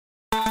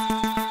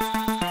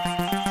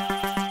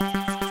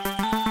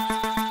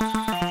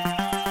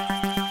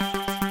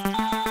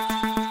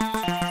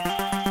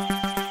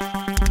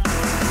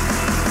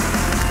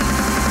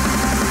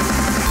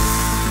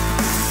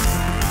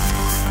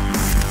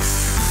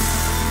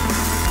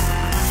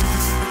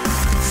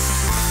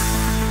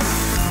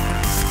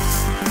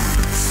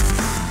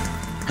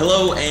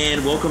Hello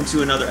and welcome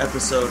to another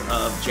episode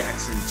of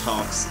Jackson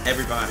Talks.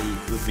 Everybody,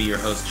 with me, your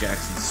host,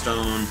 Jackson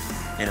Stone,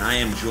 and I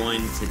am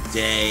joined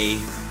today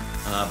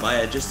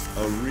by just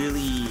a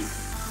really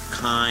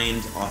kind,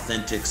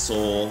 authentic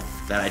soul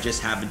that I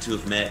just happened to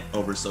have met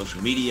over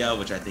social media,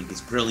 which I think is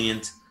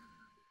brilliant.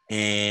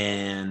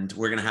 And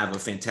we're going to have a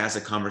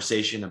fantastic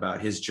conversation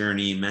about his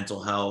journey,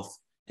 mental health,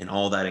 and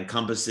all that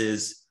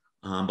encompasses.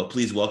 But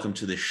please welcome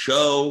to the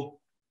show,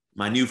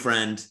 my new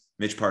friend,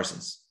 Mitch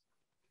Parsons.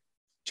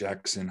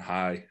 Jackson,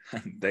 hi.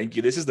 Thank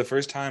you. This is the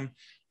first time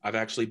I've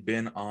actually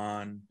been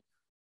on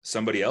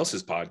somebody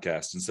else's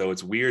podcast. And so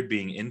it's weird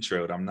being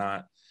introed. I'm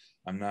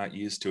not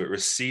used to it.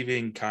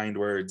 Receiving kind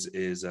words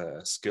is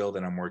a skill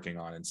that I'm working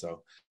on. And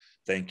so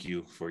thank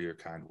you for your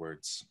kind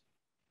words.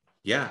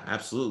 Yeah,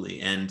 absolutely.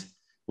 And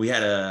we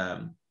had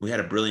a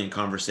brilliant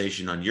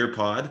conversation on your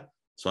pod.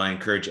 So I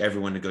encourage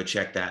everyone to go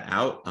check that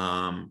out.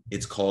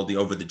 It's called the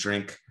Over the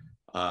Drink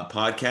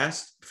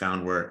podcast,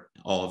 found where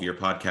all of your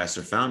podcasts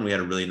are found. We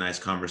had a really nice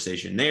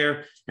conversation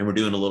there, and we're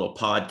doing a little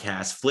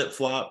podcast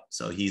flip-flop.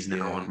 So he's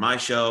now on my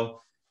show.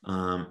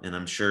 And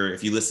I'm sure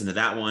if you listen to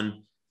that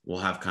one, we'll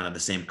have kind of the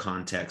same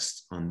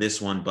context on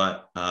this one,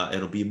 but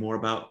it'll be more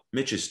about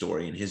Mitch's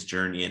story and his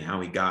journey and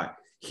how he got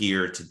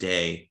here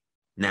today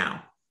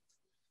now.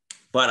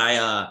 But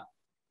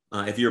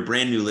if you're a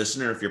brand new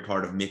listener, if you're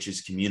part of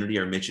Mitch's community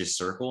or Mitch's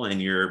circle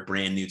and you're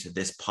brand new to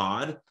this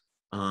pod,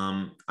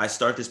 I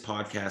start this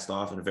podcast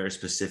off in a very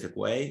specific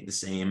way, the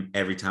same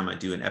every time I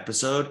do an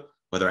episode,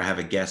 whether I have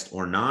a guest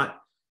or not.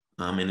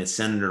 And it's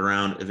centered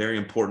around a very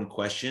important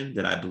question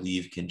that I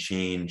believe can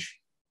change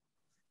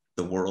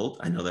the world.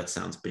 I know that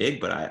sounds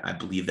big, but I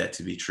believe that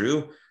to be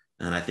true.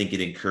 And I think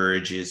it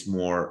encourages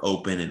more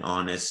open and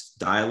honest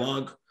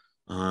dialogue,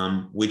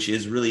 which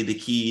is really the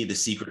key, the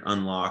secret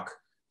unlock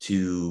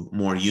to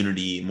more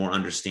unity, more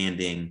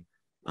understanding,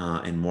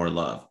 and more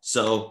love.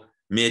 So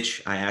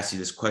Mitch, I ask you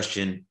this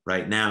question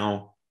right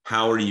now.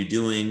 How are you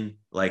doing?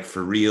 Like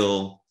for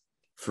real,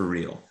 for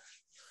real?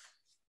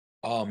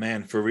 Oh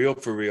man, for real,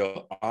 for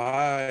real.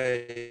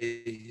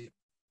 I'm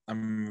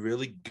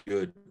really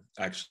good,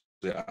 actually.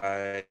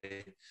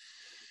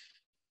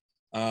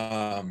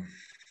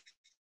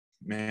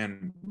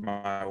 Man,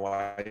 my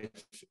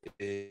wife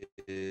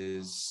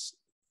is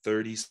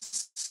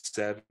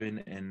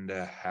 37 and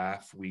a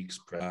half weeks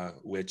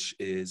pregnant, which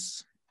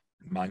is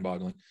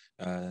mind-boggling.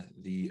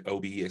 The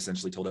OB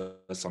essentially told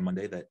us on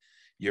Monday that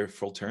you're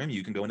full term,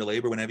 you can go into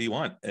labor whenever you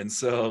want. And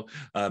so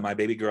my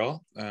baby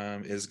girl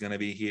is going to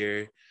be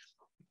here,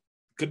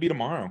 could be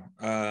tomorrow,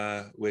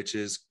 which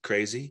is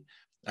crazy.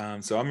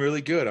 So I'm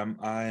really good.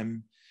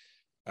 I'm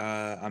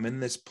in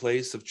this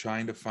place of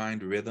trying to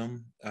find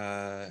rhythm.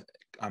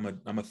 I'm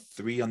a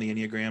 3 on the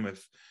Enneagram,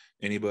 if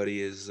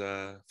anybody is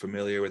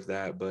familiar with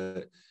that,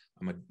 but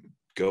I'm a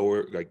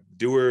goer, like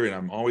doer, and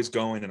I'm always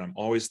going and I'm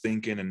always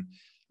thinking, and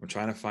I'm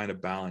trying to find a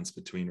balance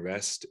between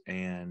rest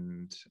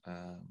and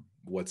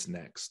what's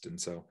next. And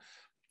so,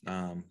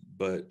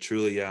 but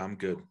truly, yeah, I'm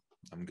good.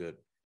 I'm good.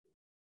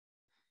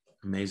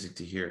 Amazing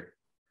to hear.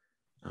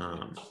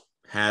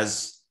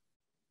 Has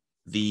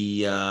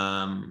the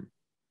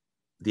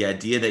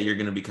idea that you're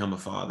going to become a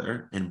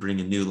father and bring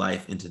a new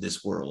life into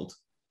this world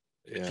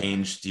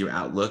changed your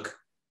outlook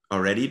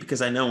already?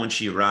 Because I know when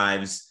she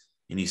arrives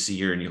and you see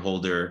her and you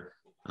hold her,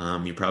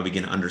 you're probably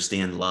going to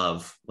understand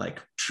love like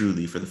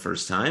truly for the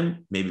first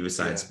time, maybe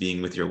besides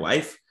being with your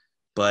wife.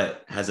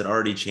 But has it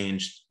already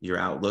changed your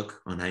outlook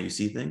on how you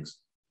see things?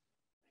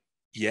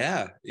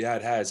 Yeah,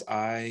 it has.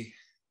 I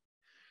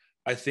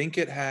think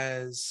it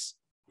has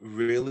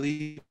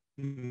really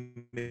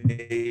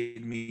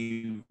made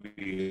me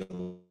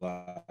realize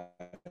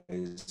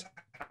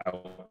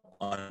how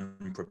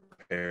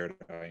unprepared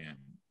I am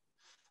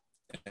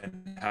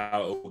and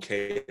how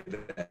okay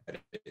that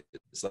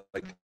is.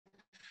 Like,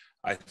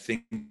 I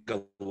think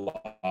a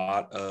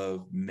lot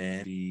of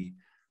men,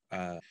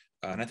 and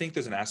I think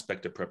there's an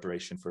aspect of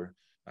preparation for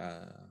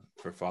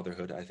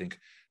fatherhood. I've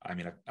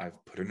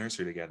put a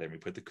nursery together and we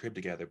put the crib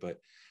together,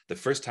 but the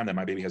first time that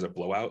my baby has a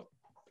blowout,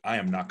 I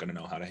am not going to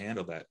know how to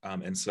handle that.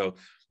 And so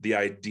the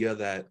idea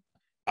that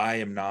I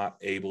am not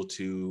able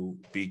to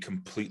be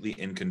completely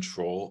in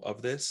control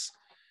of this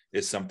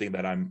is something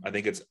that I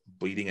think it's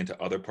bleeding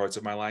into other parts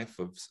of my life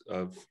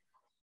of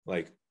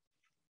like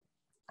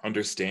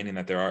understanding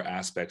that there are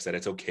aspects that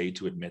it's okay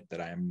to admit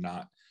that I'm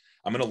going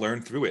to learn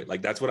through it.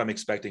 Like, that's what I'm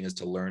expecting, is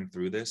to learn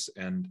through this.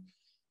 And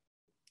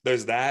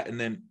there's that. And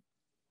then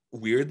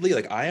weirdly,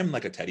 like, I am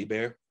like a teddy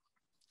bear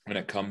when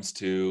it comes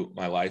to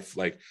my life.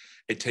 Like,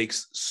 it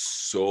takes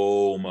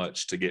so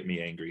much to get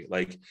me angry.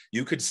 Like,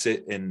 you could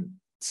sit and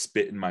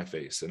spit in my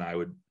face and I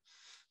would,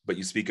 but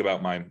you speak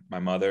about my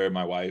mother,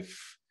 my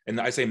wife, and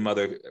I say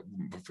mother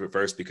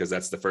first because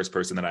that's the first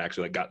person that I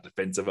actually like got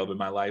defensive of in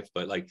my life.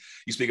 But like,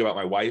 you speak about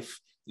my wife,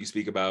 you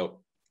speak about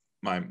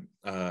my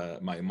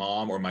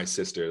mom or my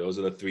sister. Those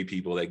are the 3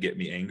 people that get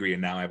me angry.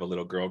 And now I have a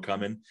little girl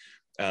coming.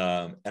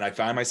 And I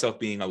find myself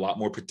being a lot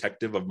more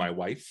protective of my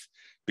wife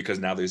because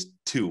now there's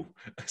two.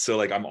 So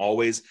like I'm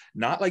always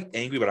not like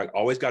angry, but I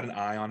always got an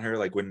eye on her.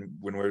 Like when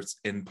we're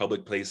in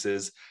public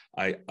places,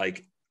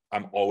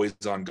 I'm always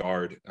on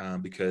guard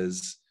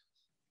because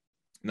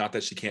not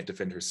that she can't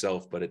defend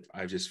herself, but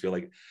I just feel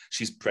like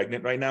she's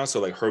pregnant right now. So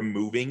like her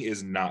moving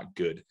is not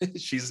good.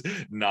 She's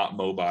not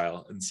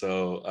mobile. And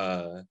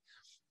so,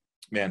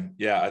 man,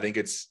 yeah, I think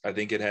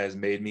it has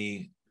made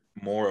me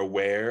more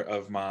aware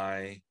of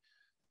my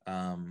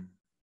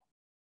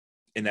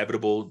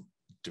inevitable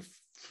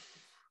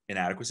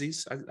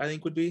inadequacies, I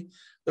think would be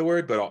the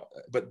word, but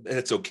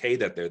it's okay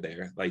that they're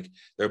there. Like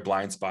there are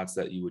blind spots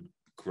that you would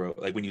grow,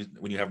 like when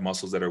you have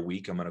muscles that are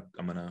weak, I'm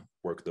gonna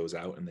work those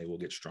out and they will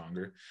get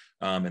stronger.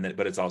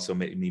 But it's also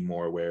made me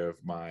more aware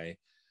of my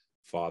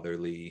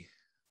fatherly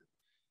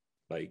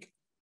like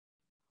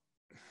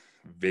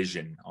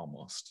vision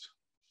almost.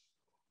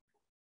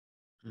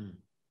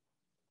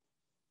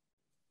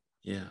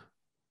 Yeah.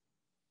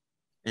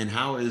 And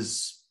how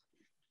is,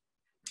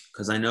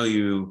 because I know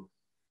you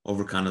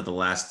over kind of the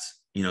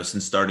last,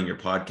 since starting your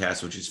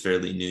podcast, which is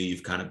fairly new,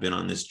 you've kind of been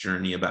on this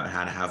journey about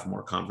how to have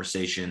more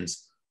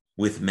conversations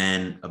with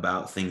men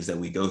about things that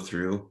we go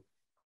through.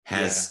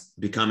 Has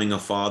becoming a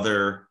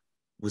father,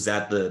 was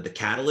that the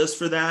catalyst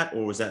for that?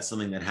 Or was that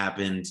something that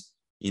happened,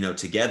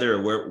 together?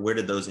 Or where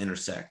did those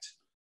intersect?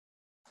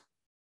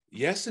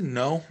 Yes and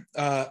no.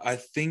 I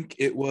think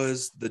it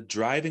was the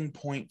driving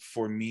point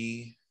for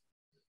me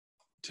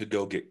to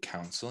go get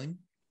counseling.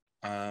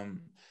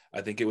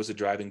 I think it was a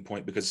driving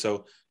point because,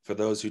 so for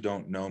those who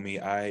don't know me,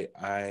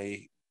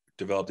 I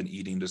developed an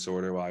eating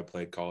disorder while I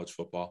played college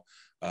football.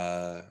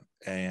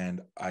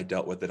 And I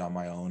dealt with it on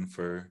my own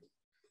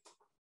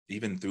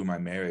even through my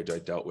marriage. I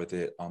dealt with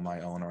it on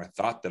my own, or I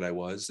thought that I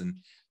was. And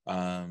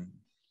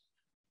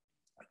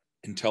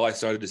until I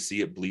started to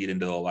see it bleed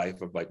into the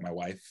life of like my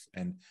wife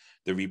and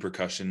the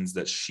repercussions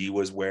that she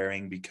was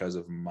wearing because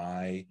of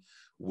my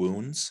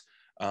wounds.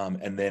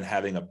 And then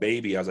having a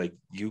baby, I was like,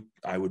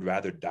 I would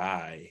rather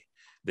die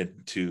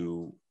than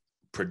to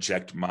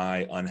project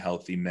my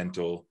unhealthy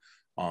mental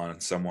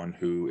on someone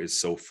who is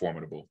so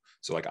formidable.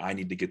 So like, I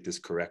need to get this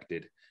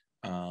corrected.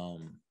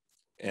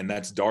 And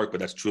that's dark, but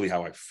that's truly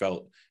how I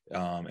felt.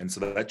 And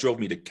so that drove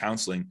me to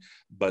counseling.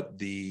 But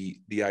the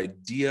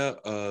idea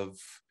of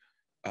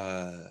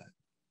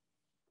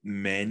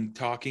men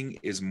talking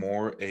is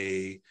more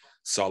a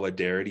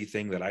solidarity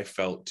thing that I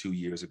felt 2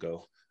 years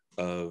ago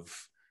of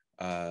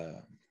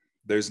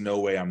there's no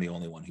way I'm the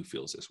only one who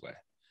feels this way.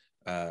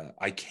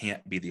 I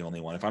can't be the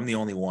only one. If I'm the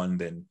only one,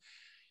 then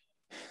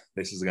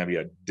this is going to be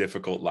a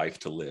difficult life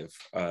to live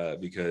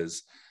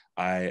because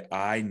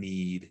I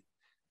need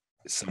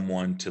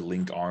someone to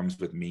link arms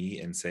with me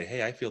and say,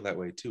 hey, I feel that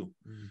way too.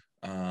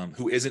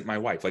 Who isn't my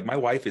wife. Like my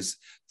wife is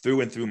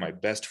through and through my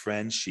best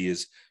friend. She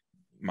is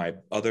my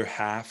other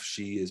half.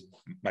 She is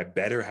my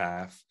better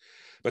half.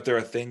 But there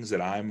are things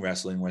that I'm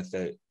wrestling with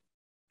that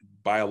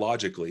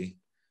biologically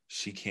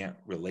she can't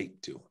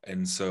relate to.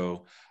 And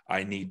so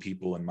I need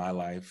people in my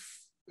life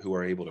who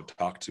are able to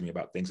talk to me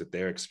about things that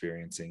they're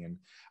experiencing. And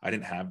I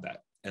didn't have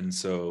that. And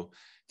so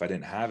if I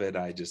didn't have it,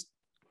 I just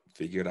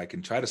figured I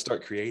can try to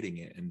start creating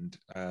it. And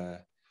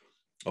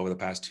over the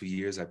past 2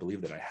 years, I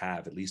believe that I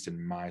have, at least in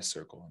my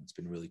circle. And it's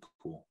been really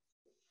cool.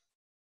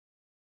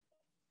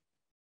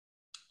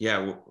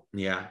 Yeah.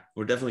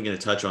 We're definitely going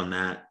to touch on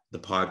that, the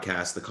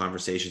podcast, the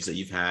conversations that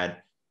you've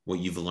had, what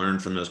you've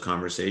learned from those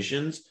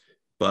conversations.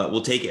 But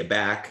we'll take it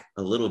back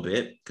a little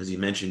bit because you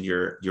mentioned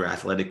your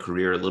athletic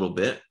career a little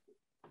bit.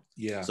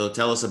 Yeah. So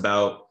tell us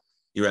about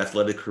your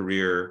athletic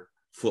career,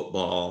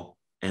 football,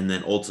 and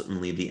then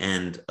ultimately the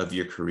end of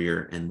your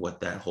career and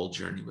what that whole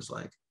journey was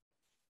like.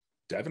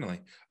 Definitely.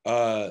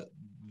 My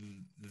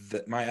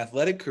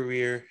athletic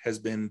career has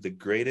been the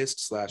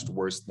greatest /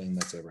 worst thing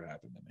that's ever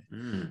happened to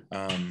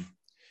me.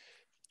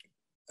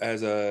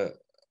 As a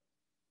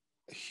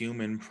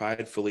human,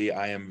 pridefully,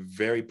 I am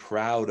very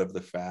proud of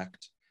the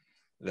fact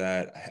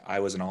that I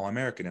was an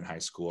All-American in high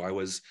school. I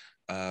was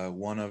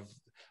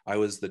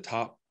the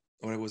top,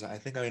 what was I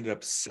think I ended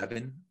up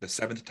the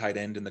seventh tight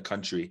end in the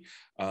country.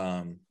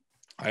 I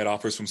had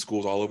offers from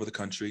schools all over the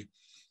country.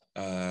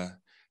 I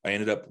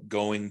ended up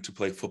going to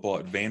play football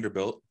at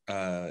Vanderbilt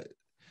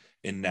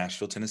in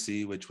Nashville,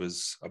 Tennessee, which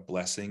was a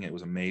blessing. It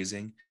was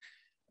amazing.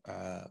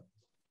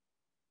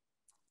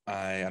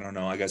 I don't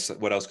know. I guess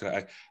what else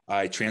could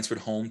I transferred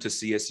home to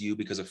CSU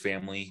because of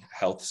family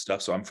health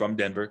stuff. So I'm from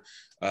Denver.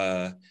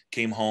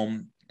 Came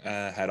home,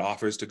 had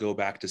offers to go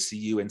back to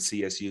CU and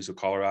CSU, so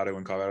Colorado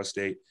and Colorado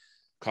State.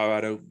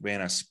 Colorado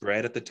ran a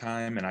spread at the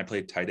time, and I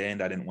played tight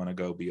end. I didn't want to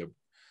go be a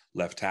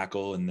left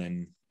tackle, and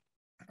then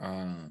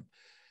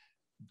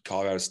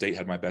Colorado State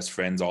had my best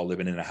friends all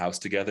living in a house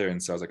together,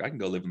 and so I was like, I can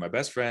go live with my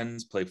best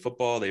friends, play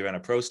football. They ran a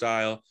pro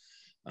style.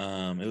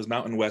 It was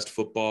Mountain West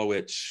football,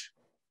 which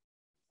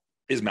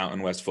is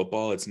Mountain West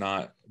football. It's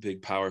not a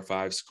big Power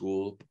 5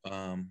 school,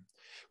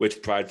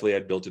 which pridefully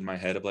I'd built in my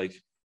head of like,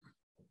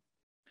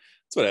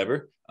 it's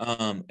whatever.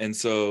 And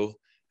so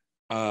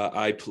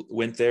I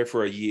went there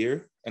for a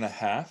year and a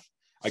half.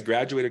 I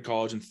graduated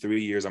college in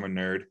 3 years. I'm a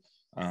nerd.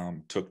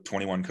 Took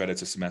 21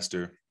 credits a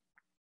semester.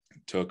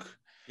 Took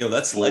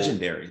That's full,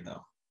 legendary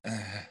though.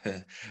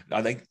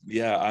 I think,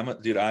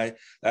 yeah,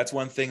 that's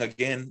one thing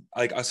again,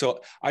 like,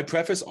 so I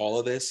preface all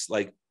of this,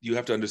 like, you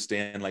have to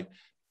understand, like,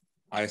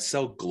 I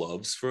sell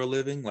gloves for a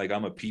living. Like,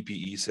 I'm a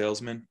PPE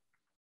salesman,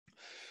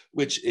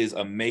 which is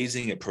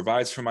amazing. It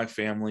provides for my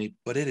family,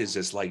 but it is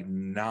just like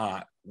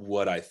not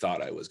what I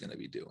thought I was going to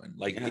be doing.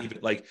 Like, Yeah. even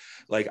like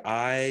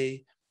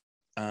I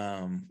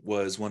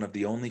was one of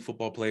the only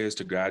football players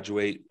to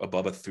graduate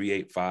above a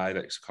 3.85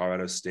 at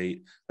Colorado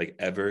State, like,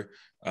 ever.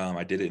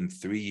 I did it in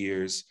 3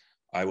 years.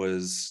 I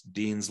was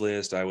Dean's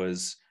List. I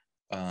was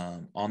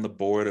on the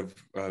board of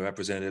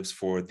representatives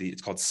for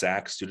it's called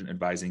SAC, Student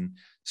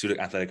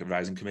Athletic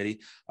Advising Committee.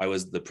 I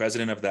was the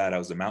president of that. I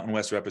was the Mountain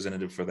West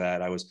representative for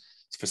that.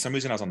 For some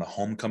reason, I was on the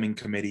homecoming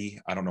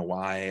committee. I don't know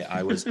why.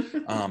 I was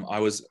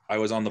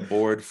on the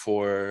board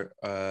for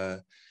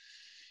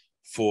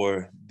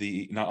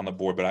not on the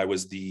board, but I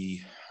was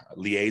the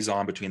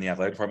liaison between the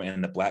athletic department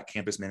and the Black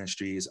Campus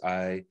Ministries.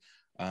 I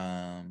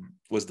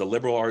was the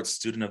liberal arts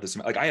student of the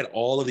semester. Like, I had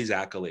all of these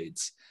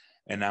accolades,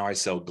 and now I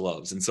sell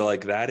gloves. And so,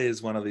 like, that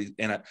is one of the,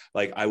 and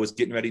I was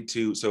getting ready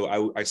to,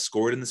 so I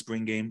scored in the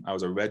spring game. I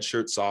was a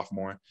redshirt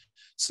sophomore.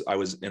 So I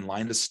was in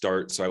line to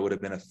start. So I would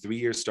have been a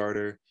 3-year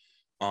starter.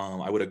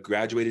 I would have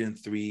graduated in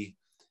 3,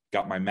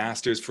 got my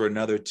master's for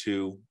another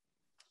 2.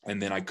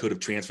 And then I could have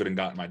transferred and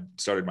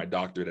started my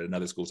doctorate at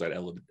another school, so I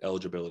had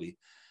eligibility.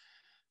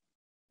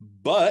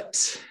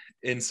 But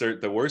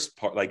insert the worst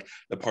part, like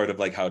the part of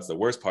like how it's the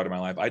worst part of my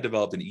life. I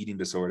developed an eating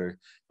disorder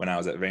when I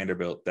was at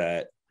Vanderbilt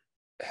that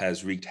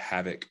has wreaked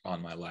havoc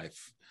on my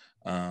life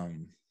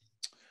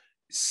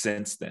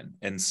since then.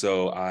 And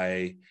so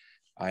I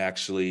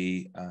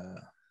actually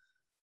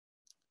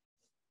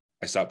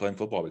I stopped playing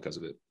football because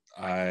of it.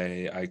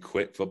 I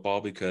quit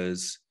football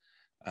because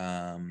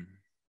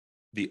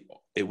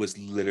it was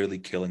literally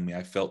killing me.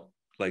 I felt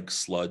like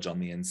sludge on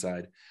the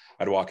inside.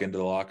 I'd walk into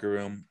the locker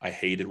room. I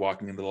hated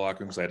walking into the locker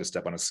room because I had to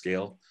step on a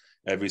scale.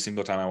 Every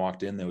single time I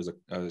walked in, there was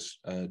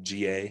a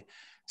GA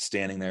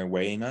standing there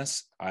weighing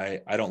us. I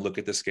don't look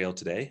at the scale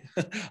today.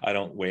 I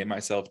don't weigh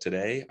myself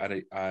today. I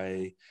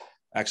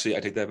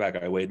take that back.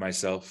 I weighed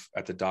myself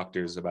at the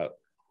doctor's about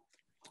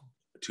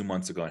 2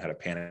 months ago and had a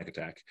panic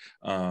attack.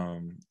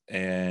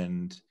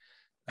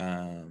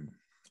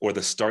 Or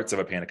the starts of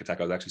a panic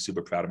attack. I was actually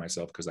super proud of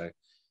myself because I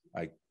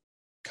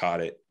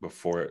caught it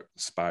before it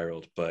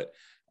spiraled, but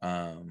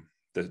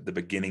the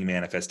beginning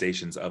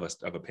manifestations of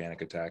a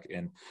panic attack.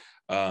 And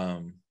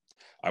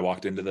I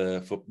walked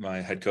into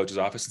my head coach's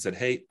office and said,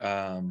 "Hey,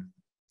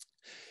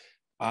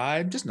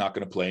 I'm just not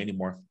going to play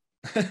anymore.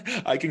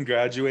 I can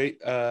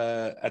graduate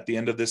at the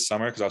end of this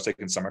summer," because I was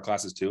taking summer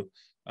classes too.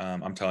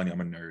 I'm telling you,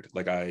 I'm a nerd.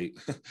 Like, I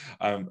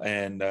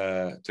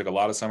took a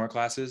lot of summer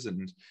classes,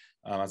 and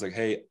I was like,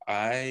 "Hey,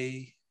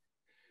 I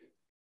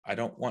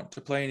don't want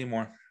to play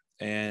anymore.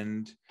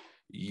 And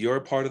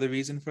you're part of the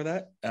reason for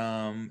that.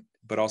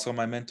 But also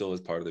my mental is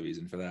part of the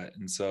reason for that."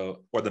 And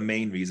so, or the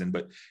main reason,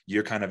 but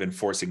you're kind of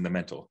enforcing the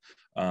mental.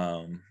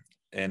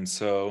 And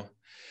so,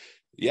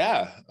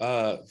 yeah,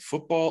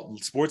 football,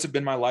 sports have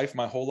been my life,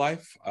 my whole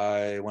life.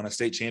 I won a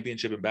state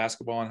championship in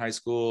basketball in high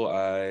school.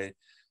 I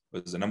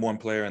was the number 1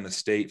 player in the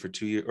state for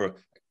 2 years, or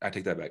I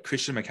take that back.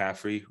 Christian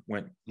McCaffrey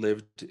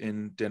lived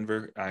in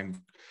Denver.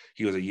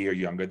 He was a year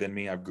younger than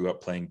me. I grew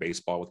up playing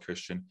baseball with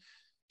Christian.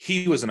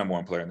 He was the number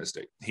 1 player in the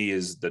state. He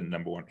is the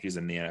number 1. He's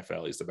in the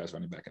NFL. He's the best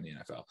running back in the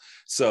NFL.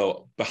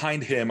 So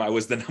behind him, I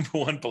was the number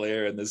 1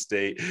 player in the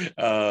state,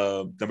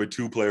 number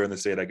 2 player in the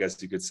state, I guess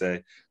you could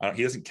say.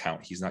 He doesn't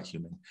count. He's not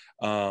human.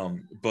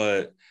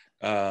 But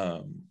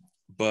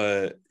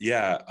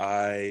yeah,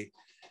 I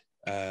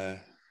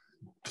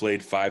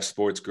played 5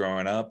 sports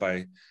growing up.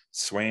 I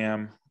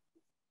swam,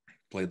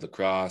 played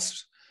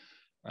lacrosse,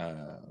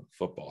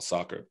 football,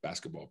 soccer,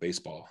 basketball,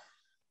 baseball,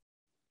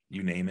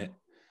 you name it.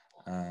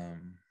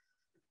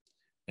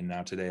 And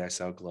now today I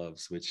sell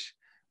gloves, which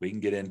we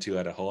can get into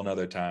at a whole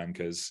nother time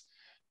because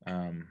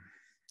I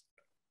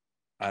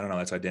don't know.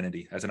 That's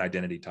identity. That's an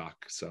identity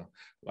talk. So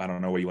I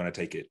don't know where you want to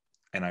take it.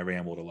 And I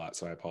rambled a lot,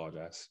 so I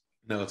apologize.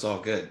 No, it's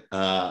all good.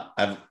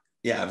 I've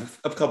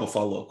a couple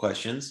follow-up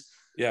questions.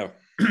 Yeah.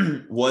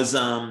 Was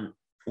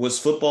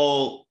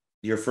football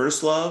your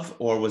first love,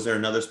 or was there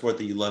another sport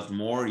that you loved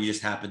more? Or you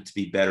just happened to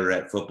be better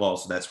at football,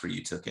 so that's where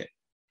you took it?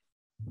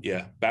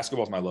 Yeah,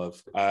 basketball's my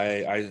love.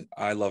 I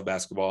love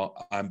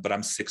basketball. But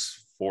I'm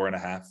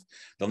 6'4.5".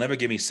 They'll never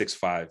give me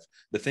 6'5".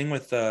 The thing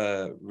with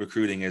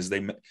recruiting is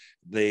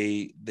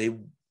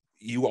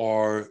you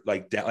are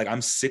like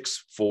I'm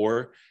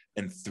 6'4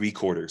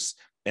 3/4,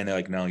 and they're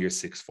like, "No, you're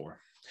 6'4",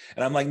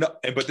 and I'm like, "No."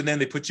 But then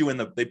they put you in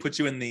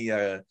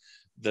the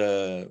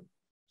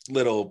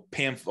little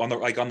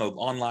pamphlet on the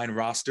online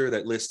roster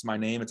that lists my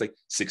name. It's like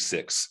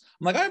 6'6".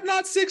 I'm like, I'm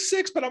not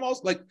 6'6", but I'm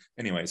also like,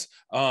 anyways.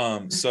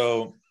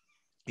 So.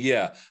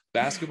 Yeah,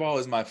 basketball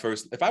is my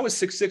first. If I was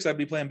 6'6", I'd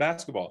be playing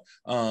basketball.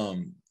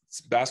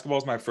 Basketball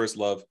is my first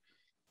love.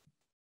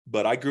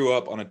 But I grew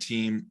up on a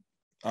team,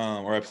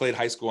 or I played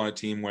high school on a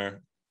team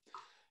where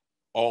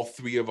all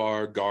three of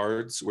our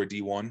guards were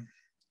D1.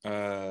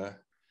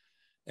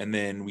 And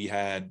then we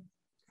had,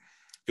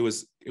 it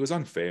was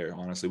unfair,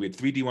 honestly. We had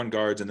 3 D1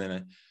 guards and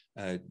then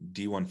a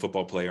D1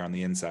 football player on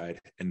the inside.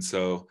 And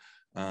so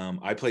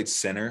I played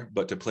center,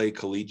 but to play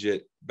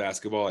collegiate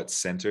basketball at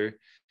center,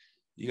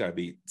 you got to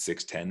be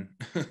 6'10",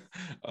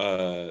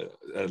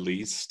 at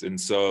least. And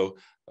so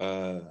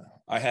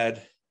I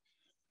had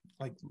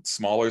like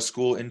smaller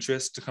school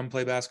interest to come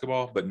play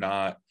basketball, but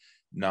not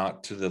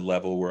to the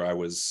level where I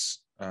was.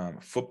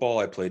 Football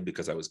I played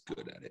because I was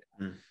good at it.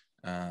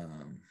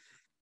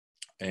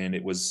 And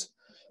it was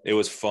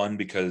fun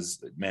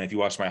because, man, if you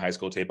watch my high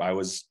school tape, I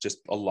was just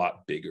a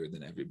lot bigger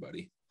than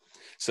everybody.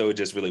 So it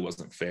just really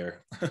wasn't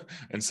fair.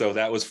 And so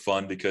that was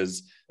fun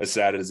because, as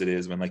sad as it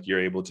is when like you're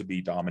able to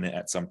be dominant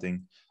at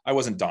something, I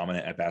wasn't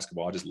dominant at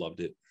basketball. I just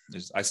loved it.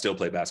 I still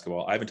play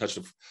basketball. I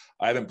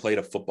haven't played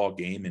a football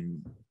game,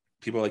 and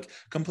people are like,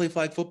 come play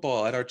flag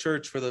football at our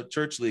church for the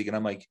church league. And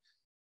I'm like,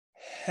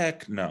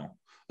 heck no.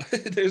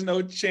 There's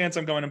no chance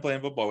I'm going and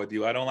playing football with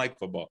you. I don't like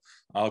football.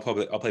 I'll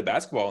play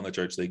basketball in the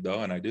church league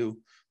though, and I do.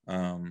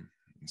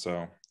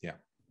 So yeah.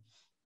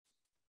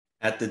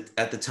 At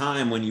the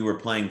time when you were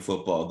playing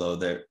football, though,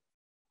 that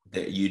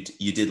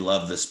you did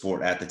love the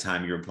sport at the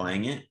time you were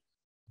playing it,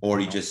 or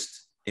it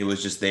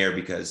was just there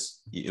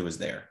because it was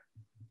there.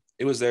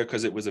 It was there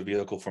because it was a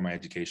vehicle for my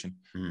education.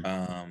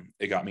 Mm-hmm.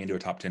 It got me into a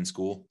top 10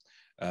 school.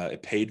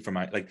 It paid for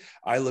my, like,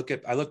 I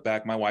look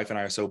back, my wife and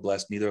I are so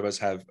blessed. Neither of us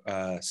have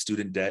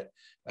student debt.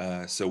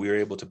 So we were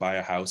able to buy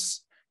a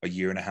house a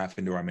year and a half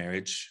into our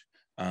marriage,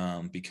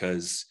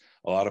 because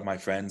a lot of my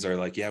friends are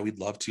like, yeah, we'd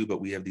love to,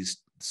 but we have these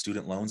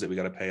student loans that we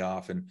got to pay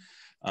off. And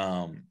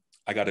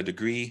I got a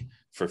degree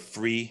for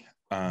free.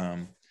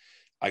 I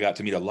got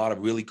to meet a lot of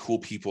really cool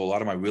people. A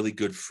lot of my really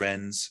good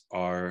friends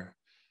are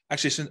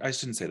actually, I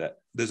shouldn't say that.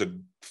 There's a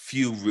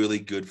few really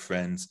good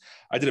friends.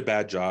 I did a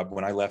bad job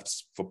when I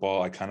left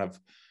football. I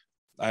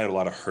had a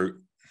lot of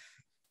hurt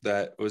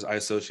that I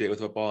associate with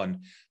football,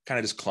 and kind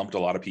of just clumped a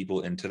lot of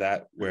people into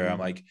that, where I'm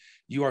like,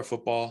 you are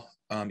football.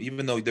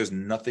 Even though there's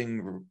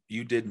nothing,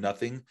 you did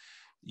nothing,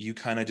 you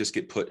kind of just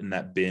get put in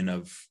that bin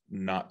of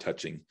not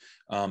touching.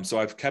 So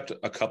I've kept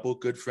a couple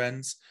good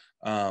friends,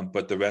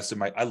 but the rest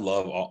of I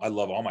love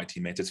all my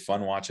teammates. It's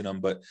fun watching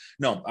them, but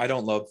no, I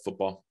don't love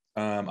football.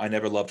 I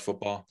never loved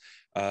football.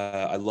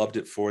 I loved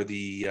it for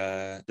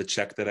the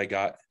check that I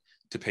got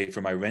to pay for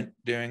my rent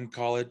during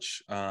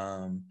college.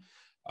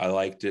 I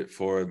liked it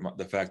for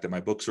the fact that my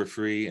books were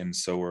free, and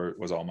so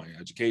was all my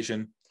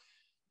education.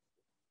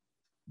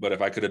 But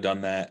if I could have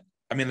done that,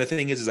 I mean, the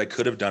thing is I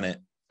could have done it.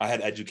 I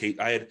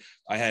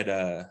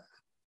had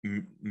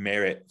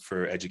merit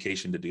for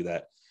education to do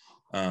that.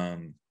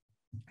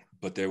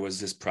 But there was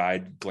this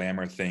pride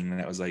glamour thing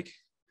that was like,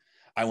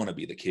 I want to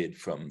be the kid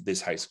from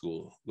this high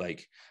school,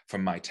 like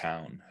from my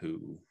town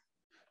who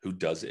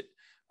does it.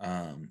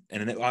 I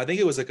think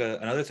it was like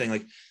another thing,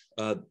 like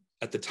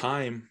at the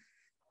time,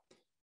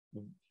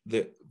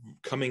 that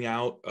coming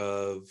out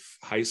of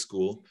high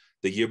school,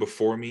 the year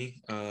before me,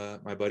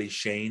 my buddy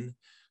Shane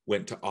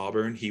went to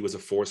Auburn. He was a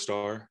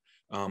 4-star,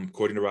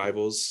 according to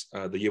Rivals.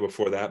 The year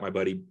before that, my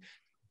buddy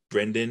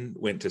Brendan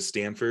went to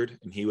Stanford,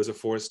 and he was a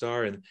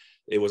 4-star. And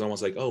it was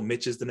almost like, oh,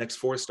 Mitch is the next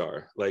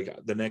 4-star, like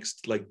the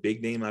next like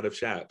big name out of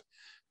Chap.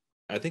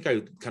 I think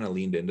I kind of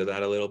leaned into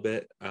that a little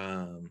bit,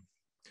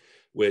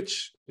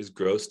 which is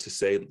gross to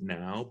say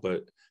now,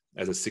 but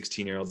as a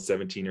 16-year-old,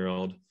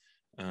 17-year-old,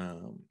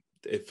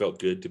 it felt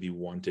good to be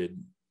wanted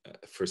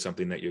for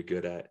something that you're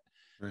good at.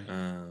 Right.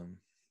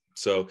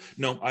 So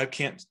no, I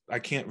can't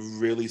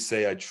really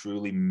say I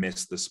truly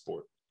miss the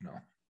sport. No.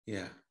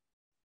 Yeah.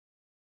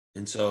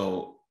 And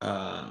so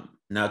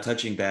now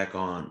touching back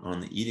on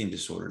the eating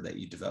disorder that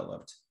you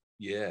developed.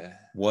 Yeah.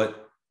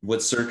 What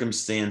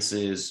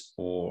circumstances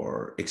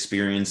or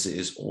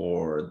experiences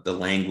or the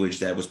language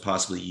that was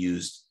possibly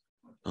used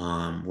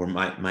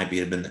might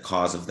have been the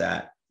cause of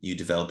that, you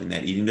developing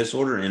that eating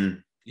disorder,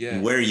 and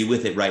where are you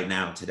with it right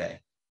now today?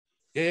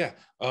 Yeah.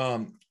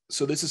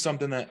 So this is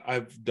something that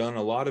I've done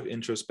a lot of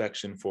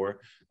introspection for.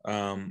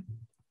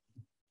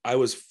 I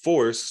was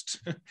forced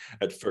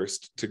at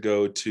first to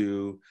go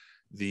to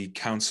the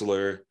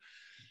counselor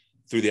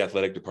through the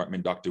athletic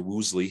department, Dr.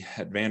 Woosley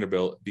at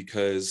Vanderbilt,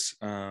 because,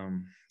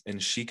 and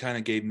she kind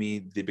of gave me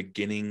the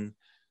beginning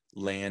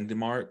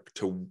landmark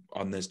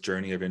on this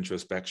journey of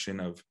introspection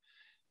of,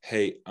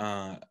 hey,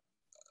 a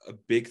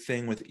big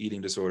thing with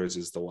eating disorders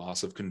is the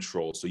loss of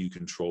control. So you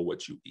control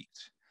what you eat.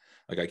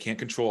 Like, I can't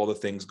control all the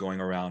things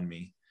going on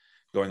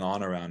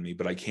around me,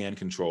 but I can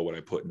control what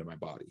I put into my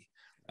body.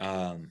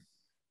 And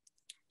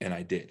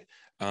I did.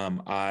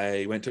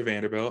 I went to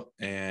Vanderbilt,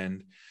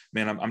 and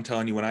man, I'm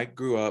telling you, when I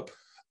grew up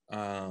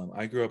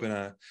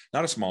in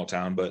not a small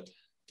town, but,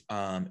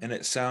 and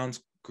it sounds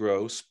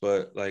gross,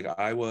 but like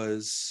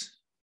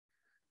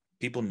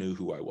people knew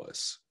who I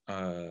was,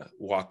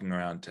 walking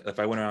around. If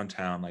I went around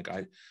town, like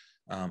I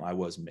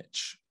was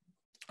Mitch.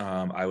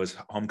 I was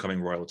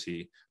homecoming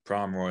royalty,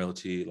 prom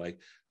royalty, like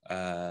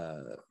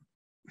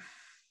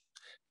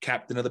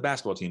captain of the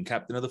basketball team,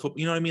 captain of the football,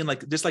 you know what I mean?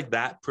 Like just like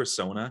that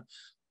persona.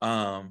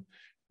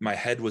 My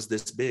head was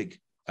this big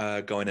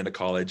going into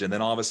college. And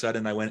then all of a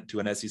sudden I went to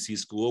an SEC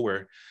school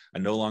where I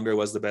no longer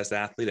was the best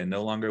athlete. I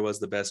no longer was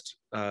the best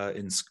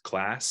in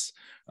class.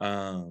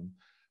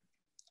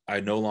 I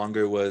no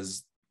longer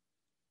was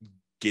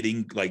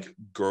getting like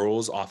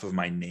girls off of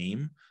my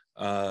name.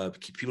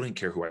 People didn't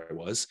care who I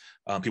was.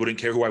 People didn't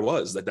care who I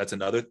was. That's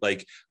another,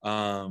 like,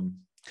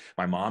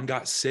 my mom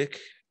got sick.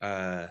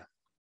 I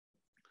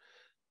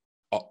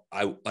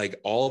like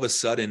all of a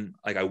sudden,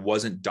 like I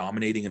wasn't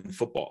dominating in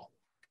football,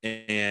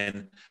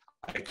 and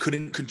I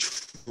couldn't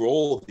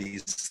control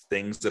these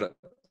things that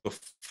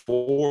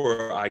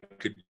before I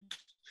could,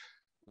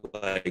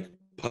 like,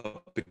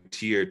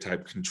 puppeteer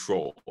type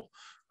control.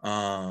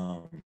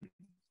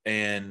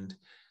 And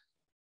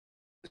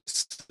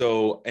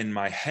so in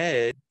my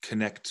head,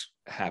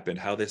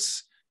 how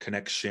this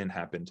connection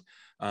happened.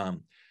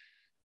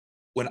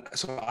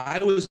 So I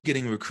was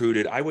getting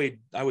recruited, I was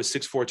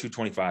 6'4",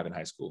 225 in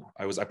high school.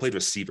 I played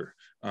receiver.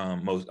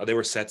 There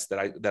were sets that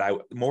I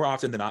more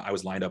often than not, I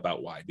was lined up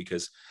out wide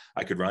because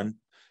I could run,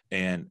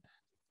 and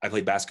I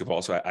played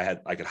basketball. So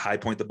I could high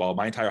point the ball.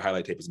 My entire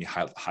highlight tape is me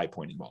high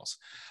pointing balls.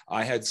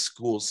 I had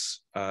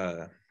schools,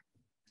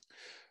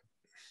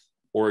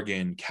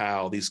 Oregon,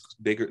 Cal, these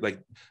bigger,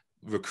 like,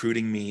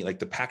 recruiting me, like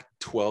the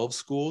Pac-12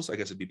 schools, I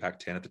guess it'd be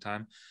Pac-10 at the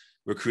time,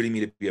 recruiting me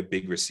to be a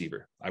big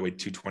receiver. I weighed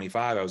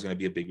 225. I was going to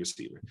be a big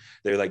receiver.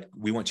 They're like,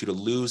 we want you to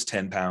lose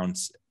 10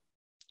 pounds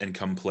and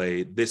come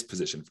play this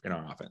position in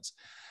our offense.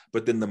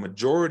 But then the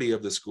majority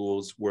of the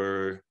schools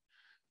were,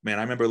 man,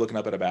 I remember looking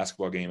up at a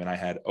basketball game and I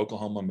had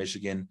Oklahoma,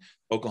 Michigan,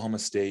 Oklahoma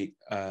State,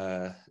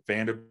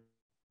 Vanderbilt,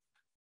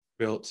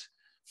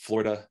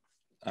 Florida,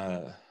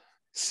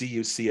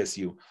 CU,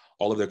 CSU,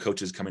 all of their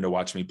coaches coming to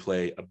watch me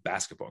play a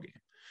basketball game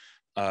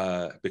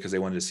because they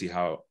wanted to see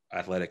how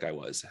athletic I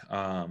was.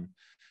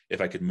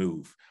 If I could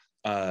move.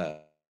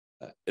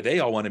 They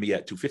all wanted me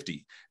at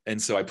 250.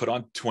 And so I put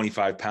on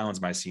 25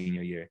 pounds my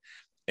senior year,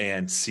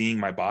 and seeing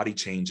my body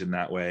change in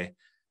that way,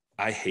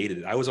 I hated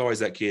it. I was always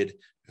that kid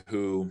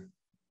who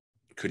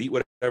could eat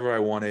whatever I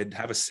wanted,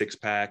 have a six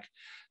pack,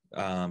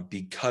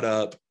 be cut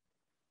up,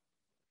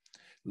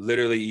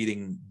 literally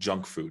eating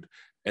junk food.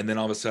 And then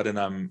all of a sudden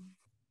I'm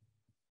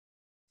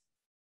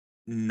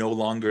no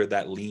longer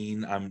that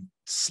lean. I'm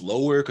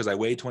slower because I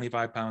weigh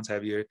 25 pounds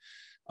heavier.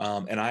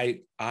 And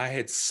I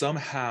had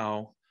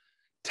somehow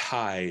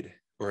tied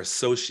or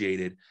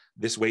associated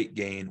this weight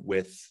gain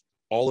with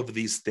all of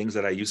these things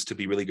that I used to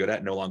be really good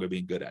at, no longer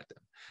being good at them.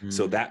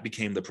 So that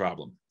became the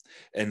problem.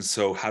 And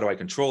so how do I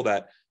control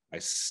that? I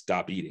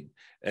stop eating.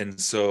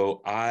 And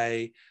so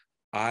I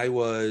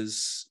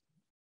was,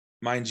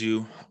 mind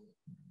you,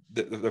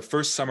 the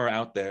first summer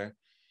out there,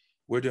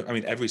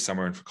 every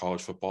summer in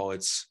college football,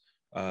 it's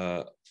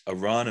a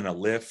run and a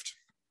lift.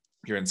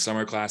 You're in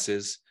summer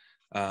classes.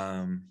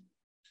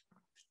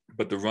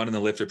 But the run and the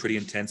lift are pretty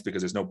intense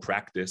because there's no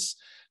practice.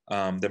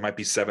 There might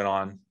be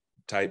 7-on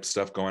type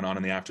stuff going on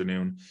in the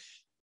afternoon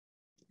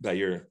that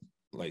you're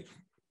like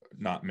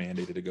not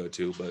mandated to go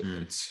to, but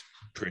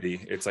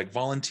it's like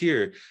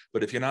volunteer.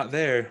 But if you're not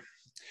there,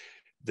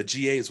 the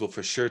GAs will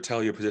for sure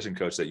tell your position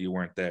coach that you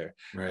weren't there.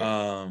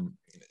 Right.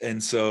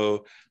 And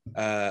so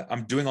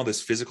I'm doing all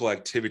this physical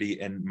activity,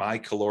 and my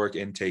caloric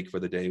intake for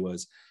the day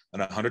was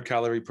an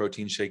 100-calorie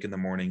protein shake in the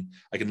morning.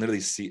 I can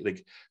literally see,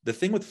 like, the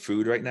thing with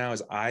food right now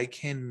is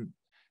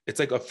it's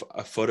like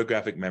a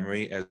photographic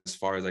memory, as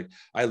far as, like,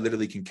 I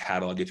literally can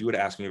catalog. If you would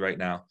ask me right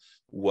now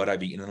what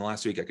I've eaten in the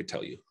last week, I could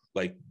tell you,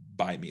 like,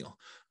 by meal.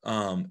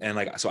 And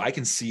like, so I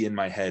can see in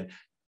my head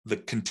the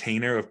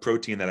container of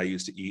protein that I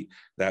used to eat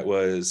that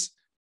was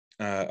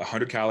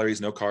 100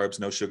 calories, no carbs,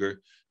 no sugar.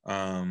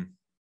 I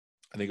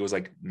think it was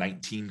like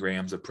 19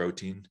 grams of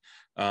protein.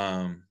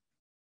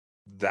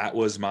 That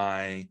was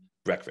my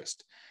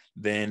breakfast.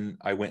 Then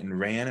I went and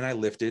ran and I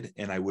lifted,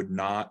 and I would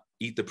not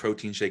eat the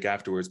protein shake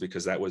afterwards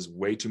because that was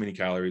way too many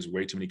calories,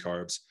 way too many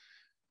carbs.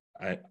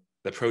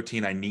 The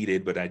protein I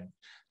needed, but I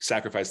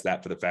sacrificed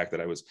that for the fact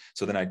that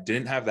so then I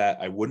didn't have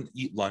that. I wouldn't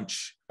eat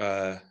lunch.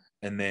 And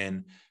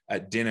then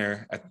at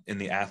dinner in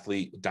the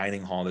athlete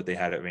dining hall that they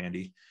had at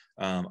Vandy,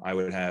 I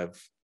would have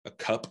a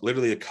cup,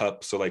 literally a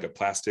cup. So like a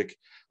plastic,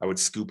 I would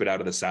scoop it out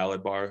of the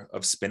salad bar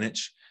of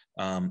spinach,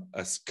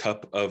 a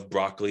cup of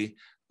broccoli,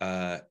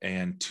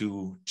 and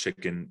 2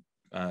 chicken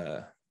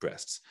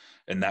breasts.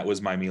 And that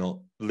was my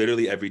meal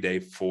literally every day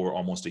for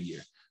almost a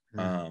year.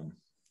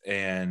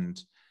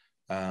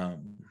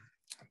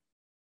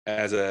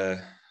 As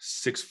a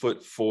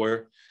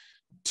 6'4",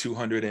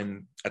 200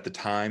 and at the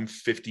time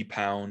 50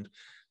 pound,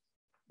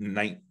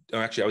 I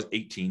was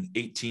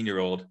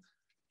 18-year-old,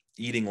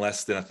 eating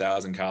less than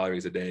 1,000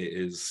 calories a day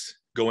is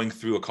going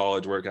through a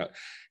college workout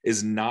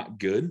is not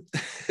good.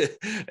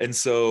 And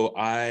so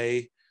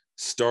I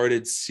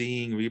started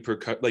seeing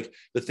repercussions. Like,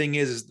 the thing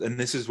is, and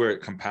this is where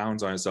it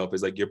compounds on itself,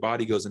 is like your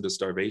body goes into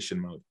starvation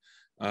mode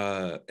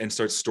and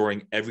starts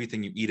storing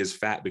everything you eat as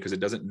fat because it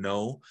doesn't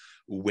know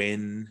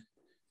when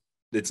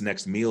its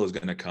next meal is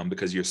going to come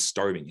because you're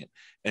starving it.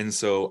 And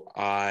so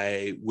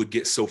I would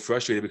get so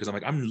frustrated because I'm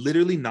like, I'm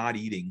literally not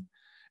eating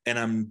and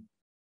I'm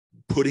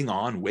putting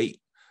on weight.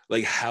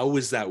 Like, how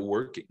is that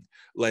working?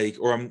 Like,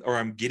 or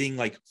I'm getting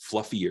like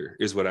fluffier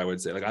is what I would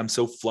say. Like, I'm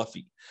so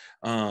fluffy.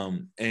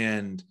 So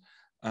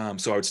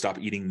I would stop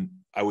eating.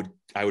 I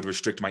would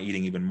restrict my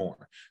eating even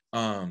more.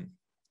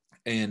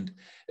 And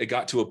it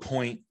got to a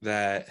point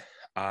that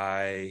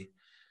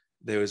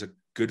there was a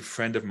good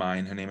friend of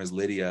mine. Her name is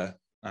Lydia.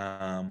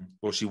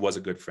 Well, she was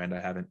a good friend. I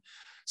haven't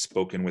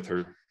spoken with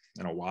her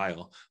in a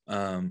while.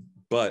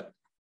 But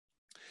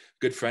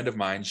good friend of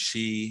mine,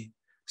 she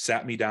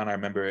sat me down. I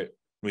remember it.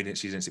 She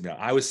didn't sit me down.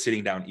 I was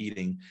sitting down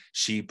eating.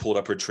 She pulled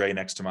up her tray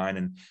next to mine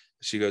and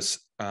she goes,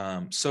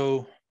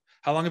 so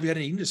how long have you had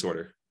an eating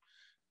disorder?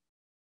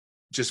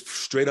 Just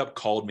straight up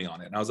called me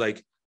on it. And I was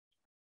like,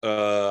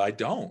 I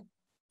don't.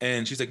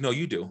 And she's like, no,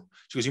 you do.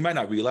 She goes, you might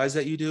not realize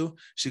that you do.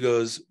 She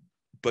goes,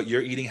 but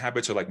your eating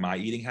habits are like my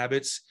eating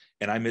habits.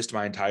 And I missed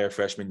my entire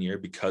freshman year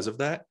because of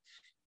that.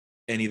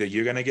 And either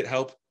you're going to get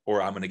help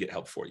or I'm going to get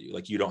help for you.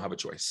 Like, you don't have a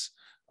choice.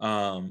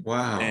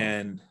 Wow.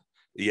 And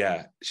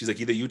yeah, she's like,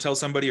 either you tell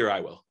somebody or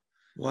I will.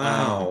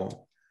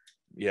 Wow.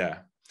 Yeah.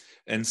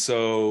 And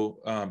so,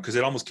 cause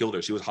it almost killed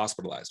her. She was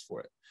hospitalized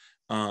for it.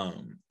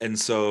 And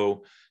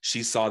so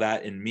she saw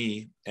that in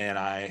me, and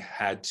I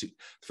had to,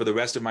 for the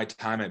rest of my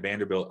time at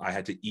Vanderbilt, I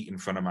had to eat in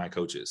front of my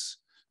coaches.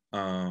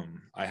 I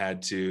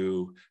had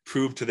to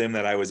prove to them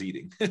that I was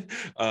eating.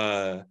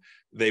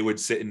 They would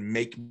sit and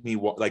make me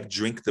like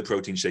drink the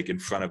protein shake in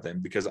front of them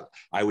because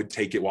I would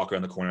take it, walk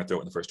around the corner, throw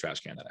it in the first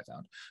trash can that I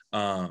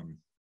found.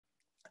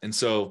 And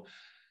so,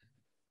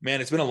 man,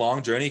 it's been a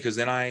long journey, because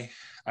then I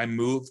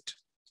moved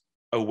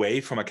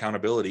away from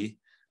accountability.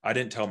 I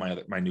didn't tell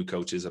my new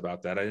coaches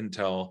about that. I didn't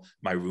tell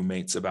my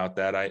roommates about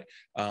that.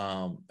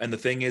 And the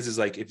thing is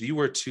like, if you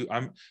were to,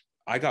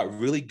 I got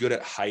really good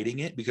at hiding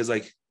it, because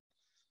like,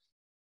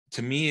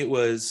 to me,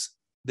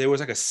 there was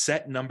like a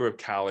set number of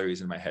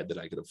calories in my head that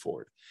I could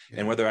afford. Yeah.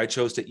 And whether I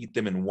chose to eat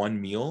them in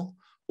one meal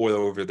or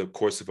over the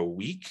course of a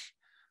week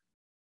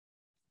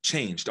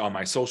changed on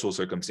my social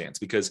circumstance.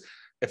 Because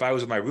if I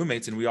was with my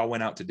roommates and we all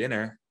went out to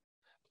dinner,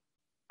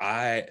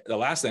 the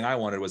last thing I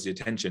wanted was the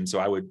attention. So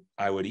I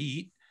would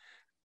eat,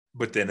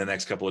 but then the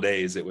next couple of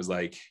days it was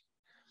like,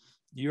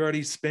 you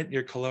already spent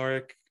your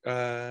caloric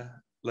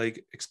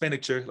like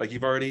expenditure. Like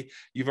you've already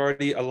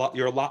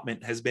your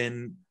allotment has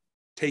been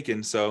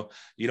taken. So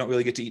you don't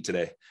really get to eat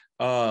today.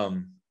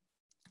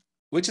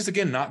 Which is,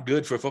 again, not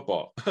good for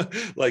football.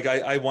 Like,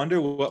 I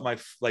wonder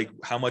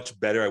how much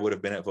better I would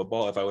have been at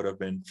football if I would have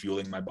been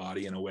fueling my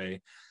body in a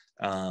way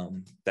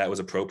that was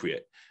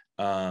appropriate.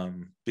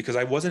 Because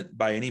I wasn't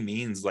by any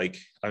means I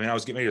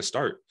was getting ready to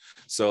start.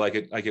 So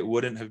it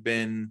wouldn't have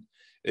been,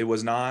 it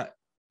was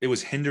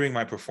hindering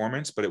my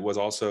performance, but it was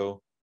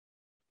also,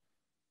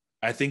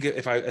 I think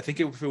if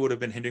it would have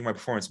been hindering my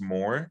performance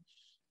more,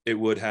 it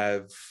would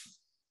have,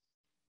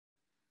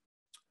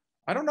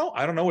 I don't know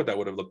what that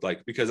would have looked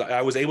like, because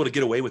I was able to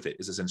get away with it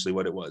is essentially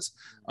what it was.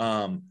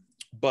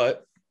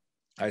 But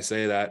I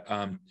say that,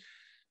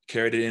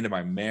 carried it into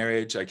my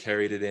marriage. I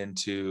carried it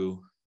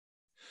into,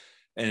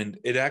 and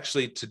it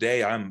actually,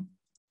 today I'm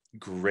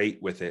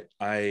great with it.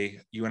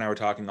 You and I were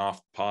talking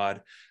off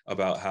pod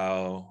about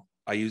how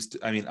I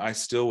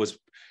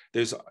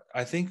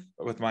think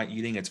with my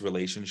eating, it's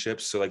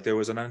relationships. So like, there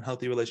was an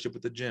unhealthy relationship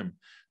with the gym.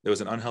 There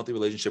was an unhealthy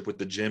relationship with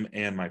the gym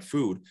and my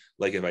food.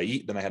 Like, if I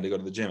eat, then I had to go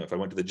to the gym. If I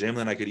went to the gym,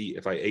 then I could eat.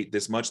 If I ate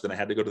this much, then I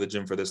had to go to the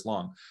gym for this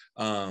long.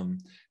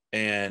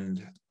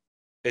 And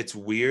it's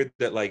weird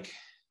that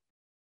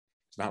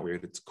it's not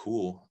weird. It's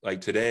cool. Like,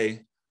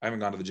 today, I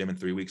haven't gone to the gym in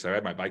 3 weeks. I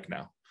ride my bike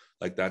now.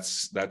 Like,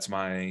 that's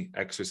my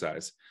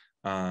exercise.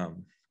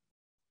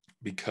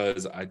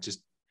 Because I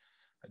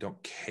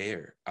don't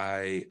care.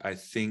 I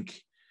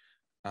think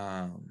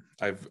I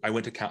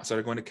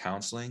started going to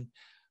counseling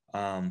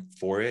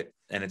for it,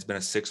 and it's been a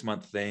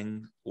 6-month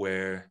thing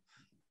where,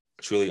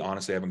 truly,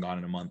 honestly, I haven't gone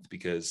in a month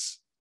because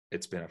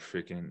it's been a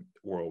freaking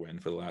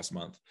whirlwind for the last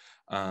month.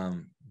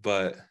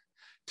 But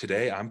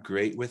today I'm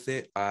great with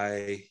it.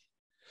 I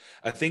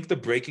think the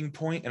breaking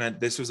point, and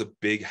this was a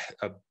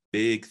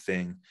big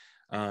thing.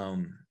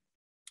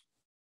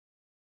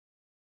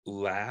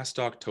 Last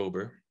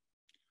October,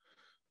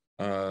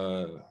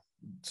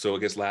 so I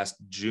guess last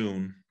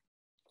June,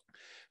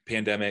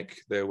 pandemic,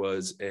 there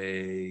was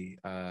a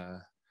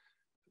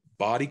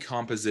body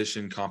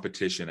composition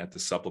competition at the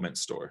supplement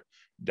store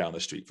down the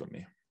street from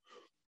me.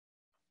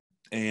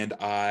 And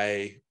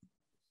I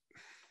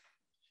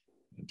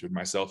entered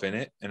myself in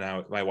it. And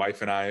my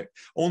wife and I,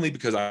 only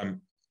because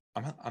I'm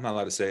not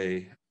allowed to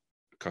say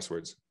cuss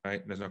words,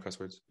 right? There's no cuss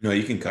words. No,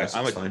 you can cuss.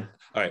 Right, fine.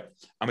 All right.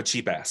 I'm a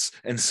cheap ass.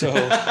 And so,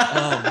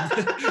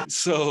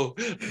 so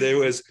there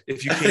was,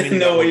 if you came in, I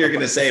know what you're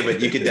going to say, but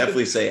you could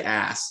definitely say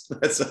ass.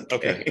 That's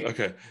okay.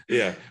 Okay.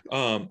 Yeah.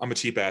 I'm a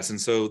cheap ass. And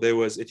so there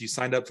was, if you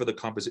signed up for the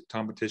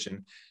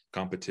competition,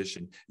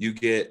 you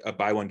get a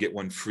buy one, get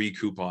one free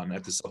coupon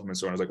at the supplement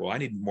store. And I was like, well, I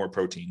need more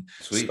protein.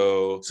 Sweet.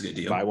 So that's a good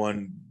deal. Buy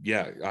one.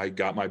 Yeah. I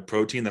got my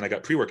protein. Then I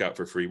got pre-workout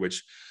for free,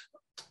 which,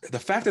 the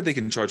fact that they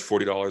can charge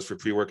 $40 for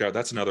pre-workout,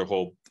 that's another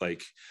whole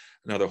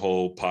another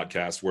whole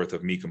podcast worth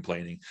of me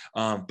complaining.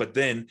 But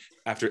then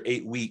after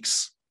 8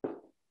 weeks,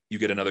 you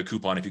get another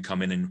coupon if you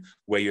come in and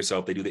weigh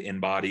yourself. They do the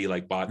in-body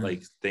like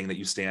thing that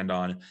you stand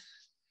on.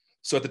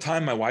 So at the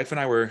time, my wife and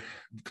I were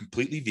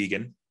completely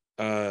vegan.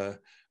 I'm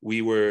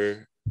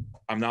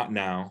not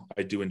now.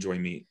 I do enjoy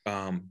meat,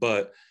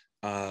 but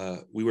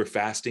we were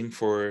fasting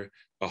for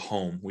a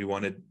home.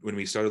 When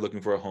we started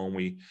looking for a home,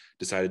 we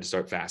decided to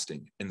start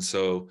fasting. And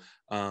so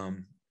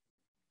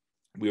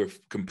we were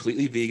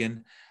completely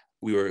vegan.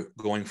 We were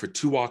going for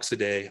 2 walks a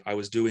day. I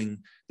was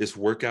doing this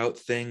workout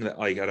thing that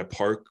like at a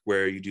park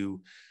where you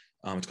do,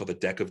 it's called the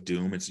Deck of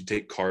Doom. It's you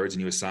take cards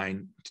and you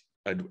assign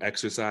an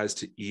exercise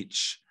to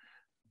each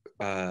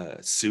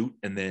suit,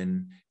 and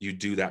then you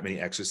do that many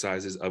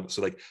exercises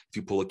so like if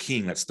you pull a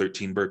king, that's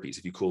 13 burpees.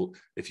 If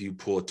you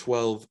pull a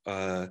 12,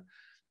 or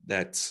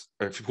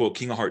if you pull a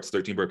king of hearts,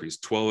 13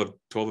 burpees. 12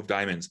 of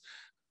diamonds,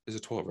 is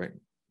it 12, right?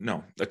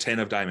 No, a 10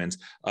 of diamonds,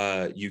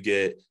 you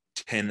get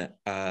 10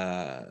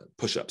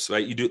 push-ups,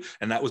 right? You do,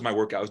 and that was my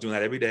workout. I was doing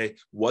that every day,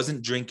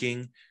 wasn't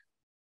drinking.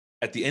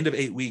 At the end of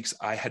 8 weeks,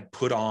 I had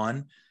put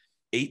on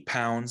 8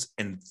 pounds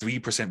and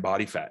 3%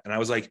 body fat, and I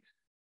was like,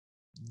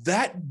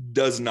 that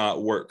does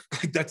not work.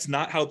 Like, that's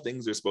not how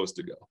things are supposed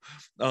to go.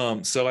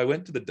 So I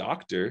went to the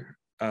doctor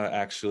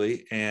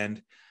actually, and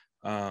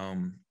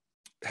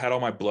had all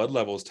my blood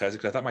levels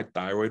tested because I thought my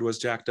thyroid was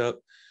jacked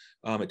up.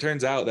 It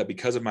turns out that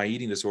because of my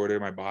eating disorder,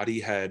 my body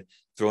had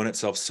thrown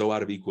itself so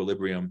out of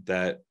equilibrium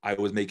that I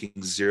was making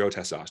 0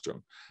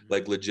 testosterone,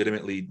 like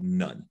legitimately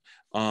none.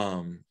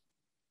 And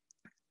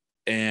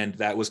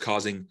that was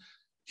causing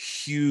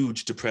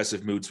huge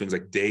depressive mood swings,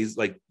 like days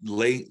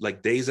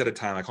at a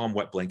time. I call them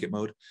wet blanket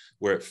mode,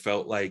 where it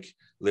felt like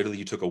literally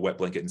you took a wet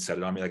blanket and set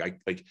it on me.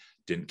 Like I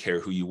didn't care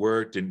who you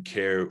were, didn't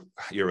care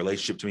your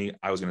relationship to me.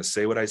 I was going to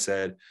say what I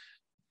said,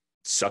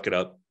 suck it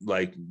up.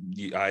 Like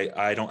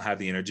I don't have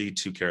the energy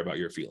to care about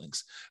your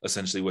feelings,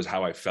 essentially was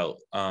how I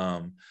felt.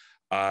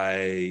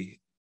 I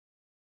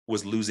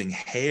was losing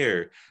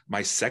hair.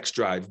 My sex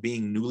drive,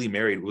 being newly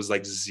married, was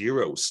like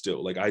 0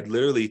 still. Like I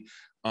literally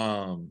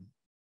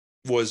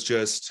was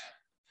just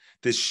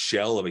this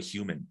shell of a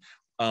human.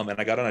 And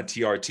I got on a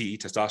TRT,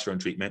 testosterone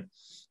treatment.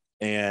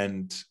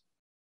 And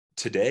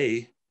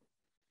today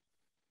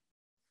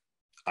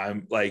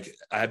I'm like,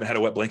 I haven't had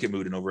a wet blanket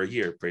mood in over a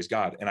year, praise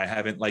God. And I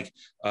haven't like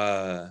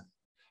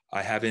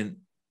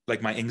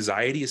my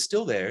anxiety is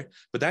still there,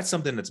 but that's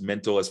something that's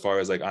mental, as far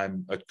as like,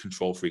 I'm a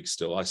control freak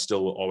still. I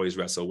still will always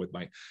wrestle with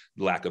my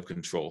lack of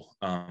control.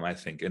 I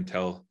think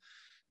until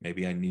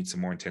maybe I need some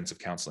more intensive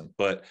counseling.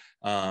 But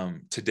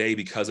today,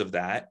 because of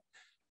that,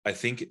 I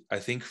think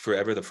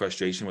forever the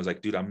frustration was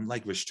like, dude, I'm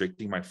like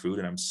restricting my food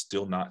and I'm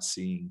still not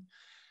seeing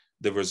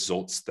the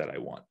results that I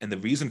want. And the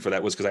reason for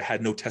that was because I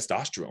had no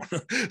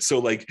testosterone. So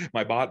like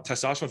my body,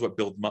 testosterone is what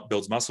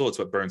builds muscle. It's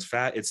what burns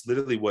fat. It's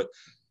literally what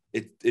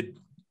it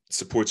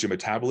supports your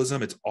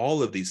metabolism. It's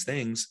all of these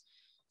things.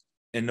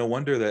 And no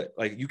wonder that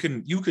like you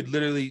could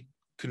literally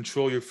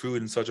control your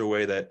food in such a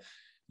way that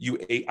you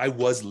ate. I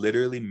was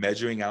literally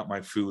measuring out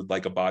my food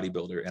like a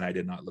bodybuilder, and I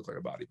did not look like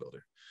a bodybuilder.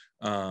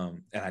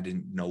 And I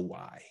didn't know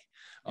why.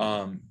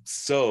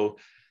 So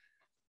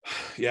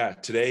yeah,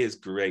 today is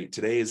great.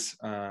 Today is,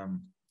 I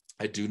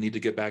do need to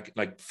get back,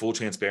 like full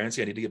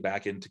transparency. I need to get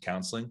back into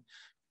counseling.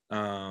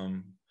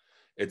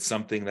 It's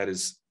something that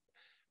is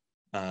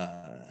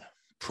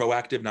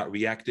proactive, not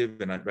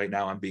reactive. And right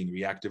now I'm being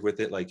reactive with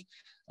it. Like,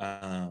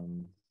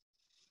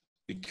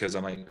 because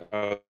I'm like,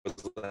 I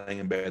was laying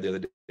in bed the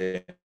other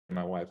day, and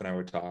my wife and I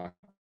were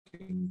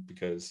talking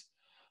because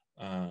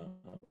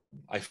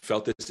I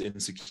felt this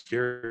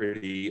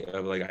insecurity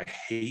of like, I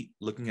hate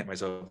looking at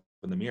myself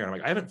in the mirror. I'm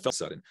like, I haven't felt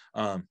sudden.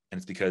 And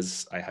it's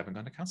because I haven't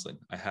gone to counseling.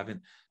 I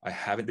haven't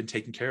been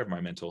taking care of my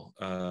mental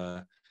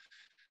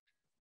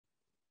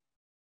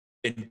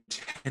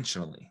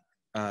intentionally.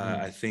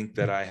 I think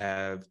that I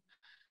have,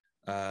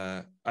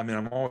 I mean,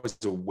 I'm always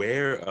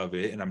aware of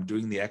it and I'm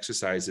doing the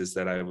exercises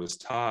that I was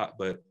taught,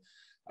 but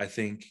I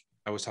think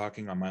I was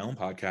talking on my own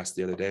podcast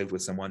the other day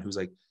with someone who's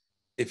like,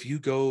 if you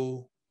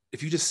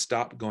just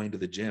stop going to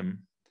the gym,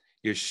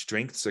 your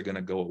strengths are going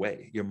to go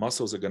away. Your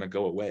muscles are going to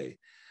go away.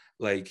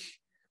 Like,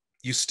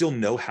 you still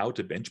know how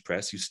to bench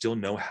press. You still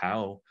know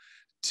how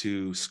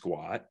to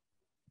squat,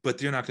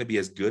 but you're not going to be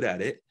as good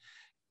at it.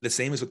 The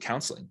same as with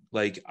counseling.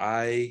 Like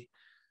I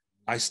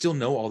still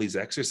know all these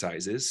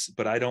exercises,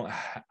 but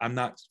I'm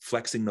not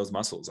flexing those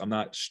muscles. I'm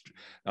not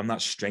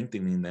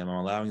strengthening them. I'm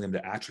allowing them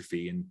to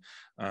atrophy. And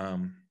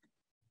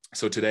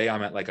so today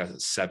I'm at like a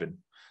 7.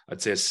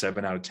 I'd say a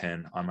 7 out of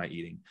 10 on my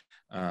eating.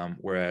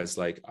 Whereas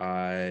like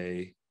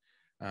I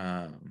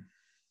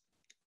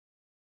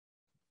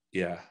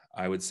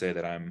would say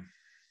that I'm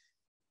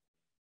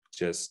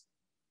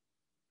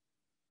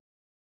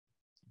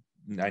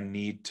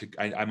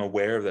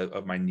aware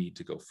of my need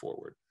to go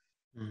forward.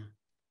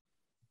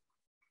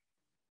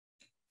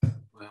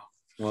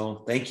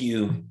 Well, thank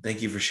you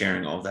for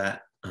sharing all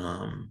that.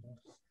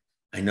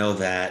 I know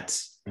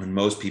that when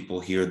most people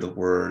hear the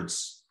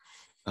words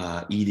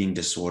eating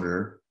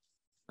disorder,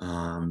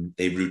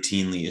 they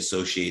routinely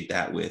associate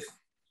that with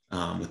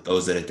with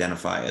those that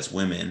identify as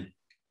women.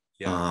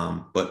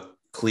 Yeah. But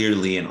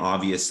clearly and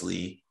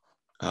obviously,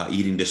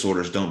 eating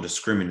disorders don't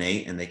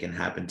discriminate, and they can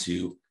happen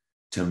to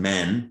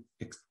men,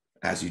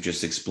 as you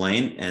just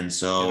explained. And Yeah.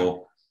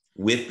 so,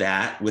 with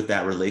that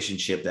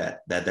relationship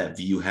that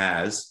view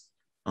has,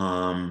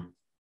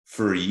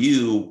 for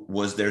you,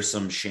 was there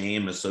some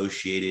shame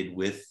associated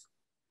with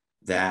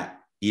that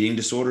eating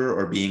disorder,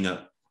 or being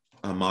a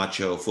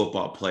macho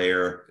football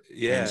player and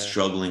Yeah.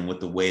 struggling with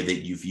the way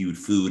that you viewed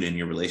food and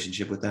your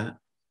relationship with that?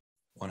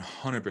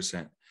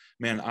 100%.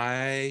 Man,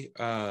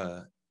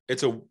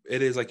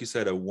 it is, like you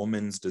said, a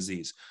woman's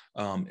disease.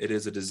 It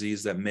is a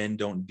disease that men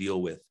don't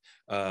deal with.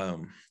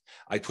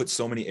 I put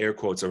so many air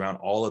quotes around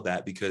all of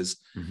that because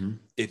Mm-hmm.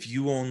 if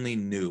you only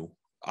knew,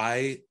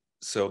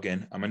 so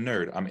again, I'm a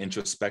nerd. I'm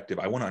introspective.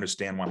 I want to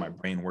understand why my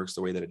brain works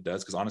the way that it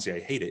does, because honestly, I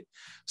hate it.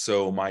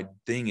 So my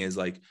thing is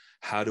like,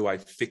 how do I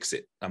fix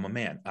it? I'm a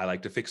man. I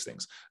like to fix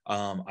things.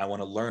 I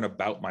want to learn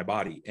about my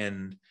body.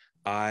 And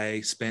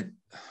I spent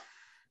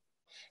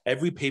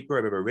every paper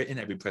I've ever written,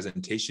 every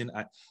presentation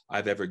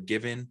I've ever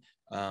given,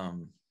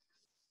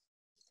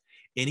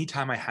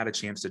 anytime I had a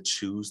chance to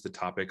choose the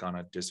topic on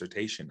a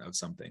dissertation of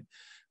something,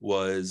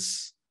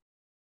 was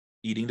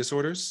eating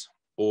disorders,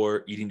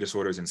 or eating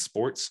disorders in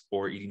sports,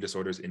 or eating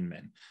disorders in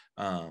men.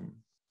 And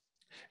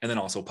then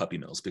also puppy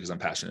mills, because I'm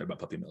passionate about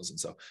puppy mills. And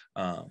so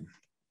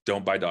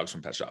don't buy dogs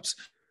from pet shops.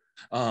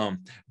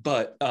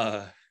 But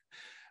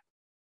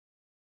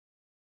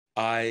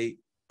I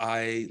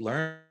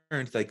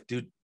learned, like,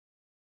 dude,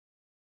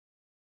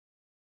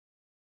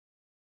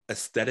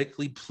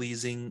 aesthetically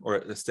pleasing or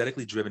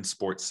aesthetically driven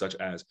sports such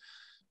as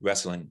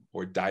wrestling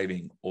or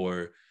diving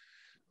or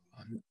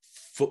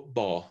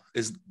football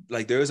is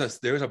like, there's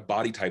a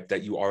body type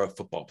that you are a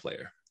football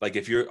player. Like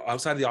if you're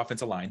outside of the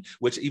offensive line,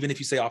 which even if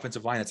you say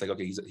offensive line, it's like,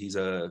 okay, he's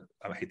a,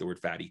 I hate the word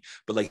fatty,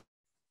 but like,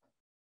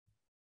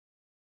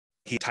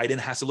 he tight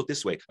end has to look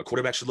this way, a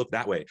quarterback should look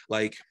that way.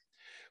 Like,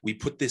 we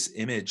put this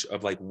image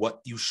of like what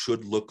you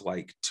should look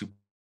like to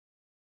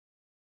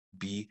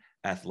be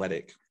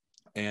athletic,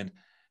 and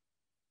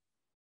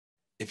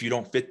if you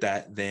don't fit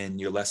that, then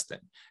you're less than.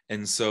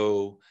 And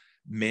so,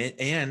 men,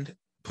 and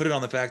put it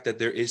on the fact that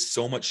there is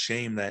so much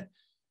shame that,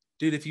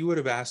 dude, if you would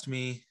have asked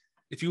me,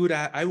 if you would,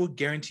 I would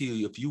guarantee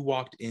you, if you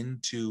walked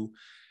into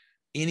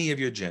any of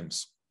your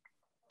gyms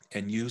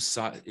and you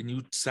sat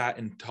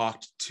and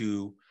talked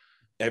to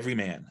every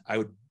man, I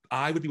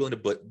would be willing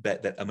to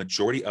bet that a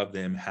majority of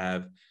them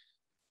have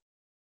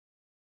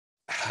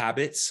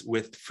habits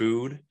with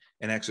food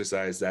and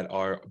exercise that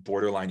are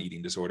borderline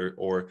eating disorder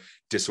or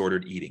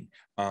disordered eating.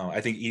 I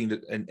think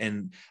eating,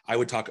 and I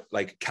would talk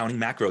like counting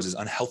macros is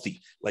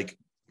unhealthy. Like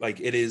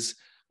it is,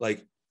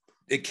 like,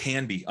 it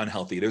can be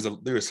unhealthy.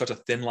 There is such a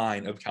thin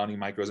line of counting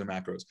micros and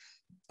macros,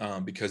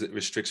 because it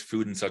restricts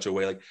food in such a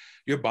way. Like,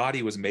 your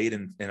body was made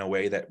in a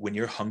way that when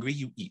you're hungry,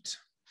 you eat.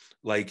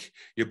 Like,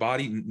 your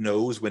body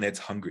knows when it's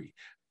hungry.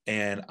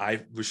 And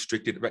I've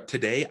restricted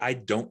today. I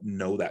don't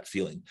know that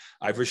feeling.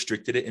 I've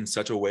restricted it in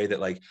such a way that,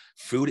 like,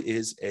 food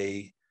is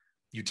a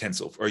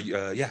utensil, or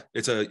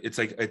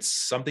it's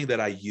something that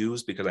I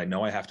use because I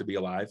know I have to be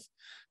alive.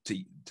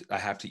 I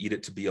have to eat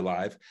it to be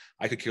alive.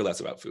 I could care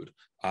less about food.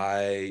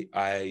 I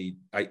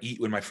eat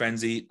when my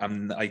friends eat.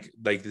 I'm like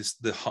this,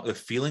 the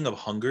feeling of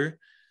hunger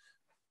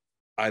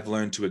I've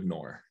learned to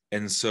ignore.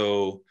 And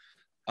so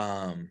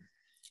I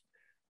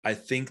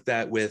think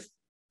that with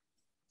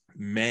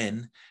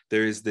men,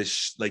 there is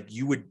this, like,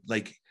 you would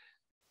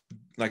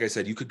like I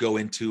said, you could go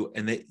into,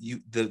 and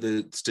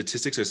the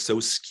statistics are so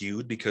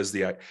skewed because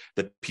the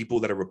people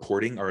that are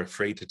reporting are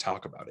afraid to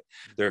talk about it.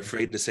 They're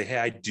afraid to say, hey,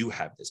 I do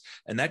have this.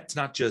 And that's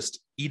not just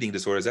eating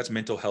disorders, that's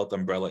mental health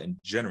umbrella in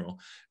general,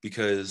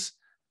 because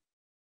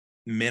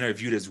men are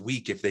viewed as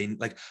weak if they,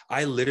 like,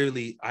 I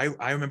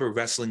remember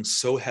wrestling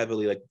so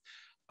heavily, like,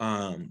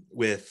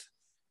 with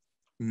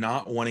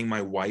not wanting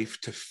my wife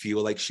to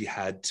feel like she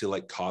had to,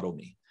 like, coddle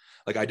me.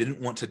 Like, I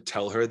didn't want to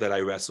tell her that I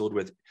wrestled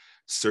with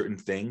certain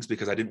things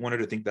because I didn't want her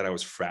to think that I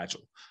was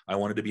fragile. I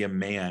wanted to be a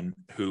man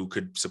who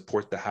could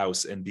support the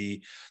house and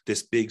be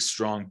this big,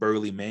 strong,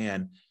 burly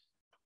man.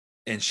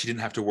 And she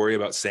didn't have to worry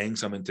about saying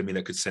something to me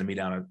that could send me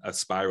down a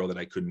spiral that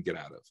I couldn't get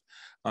out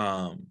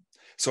of.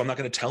 So I'm not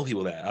going to tell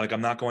people that. Like,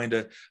 I'm not going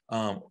to,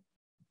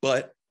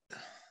 but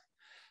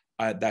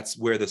that's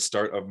where the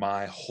start of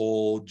my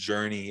whole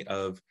journey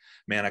of,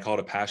 man, I call it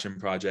a passion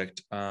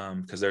project,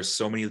 because there's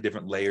so many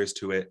different layers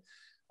to it,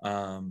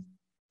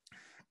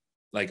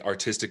 like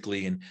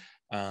artistically, and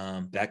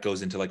that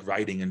goes into like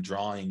writing and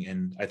drawing.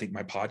 And I think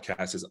my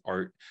podcast is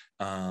art,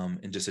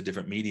 in just a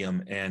different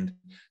medium. And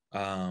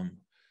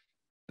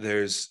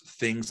there's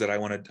things that I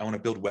want to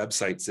build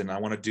websites, and I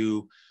want to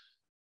do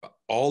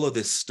all of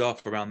this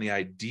stuff around the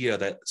idea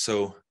that,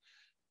 so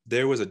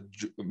there was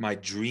my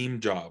dream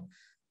job.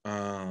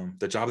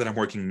 The job that I'm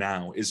working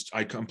now is,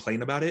 I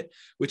complain about it,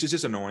 which is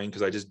just annoying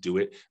because I just do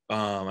it.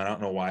 I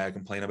don't know why I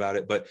complain about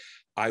it, but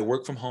I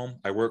work from home.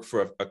 I work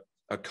for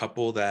a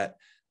couple that,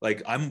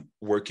 like, I'm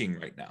working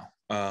right now.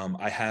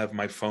 I have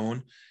my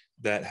phone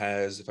that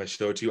has, if I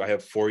show it to you, I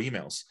have 4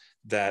 emails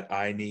that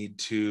I need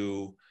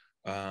to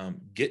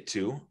get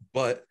to,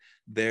 but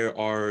there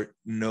are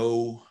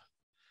no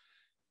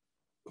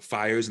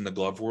fires in the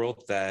glove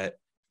world that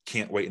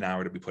can't wait an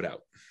hour to be put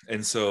out.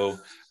 And so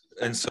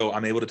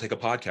I'm able to take a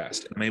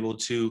podcast. I'm able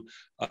to,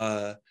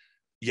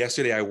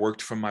 yesterday I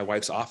worked from my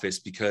wife's office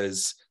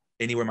because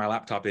anywhere my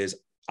laptop is,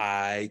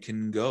 I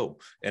can go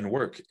and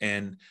work.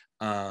 And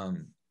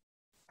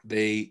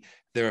they're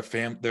a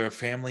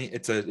family.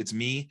 It's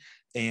me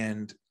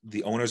and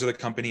the owners of the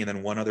company, and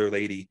then one other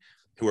lady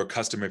who are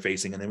customer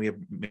facing. And then we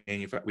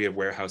have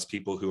warehouse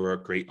people who are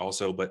great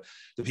also, but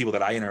the people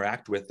that I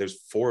interact with,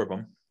 there's 4 of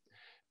them.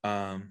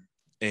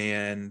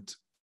 And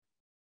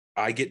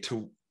I get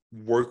to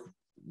work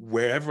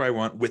wherever I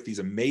want with these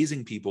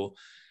amazing people.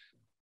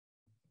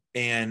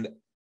 And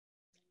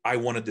I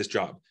wanted this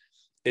job.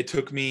 It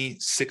took me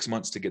 6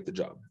 months to get the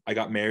job. I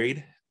got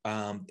married,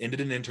 ended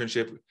an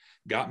internship,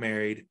 got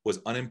married, was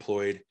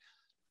unemployed.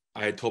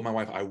 I had told my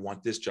wife, I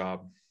want this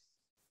job.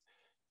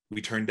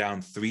 We turned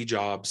down 3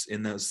 jobs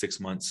in those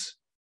 6 months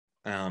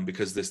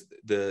because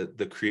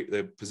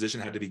the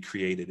position had to be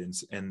created,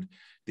 and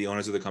the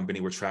owners of the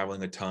company were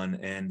traveling a ton,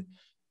 and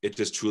it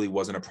just truly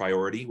wasn't a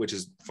priority, which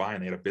is fine.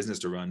 They had a business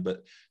to run,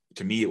 but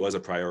to me, it was a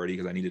priority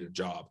because I needed a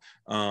job.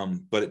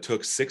 But it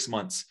took 6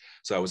 months.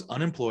 So I was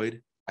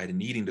unemployed. I had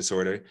an eating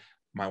disorder.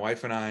 My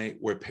wife and I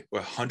were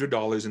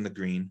 $100 in the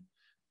green,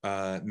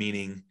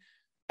 meaning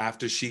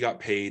after she got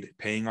paid,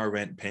 paying our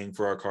rent, paying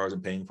for our cars,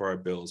 and paying for our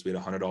bills, we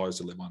had $100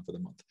 to live on for the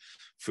month.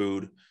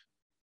 Food,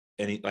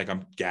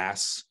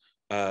 gas,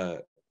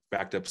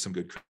 backed up some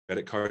good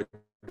credit card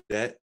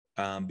debt,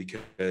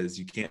 because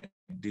you can't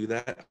do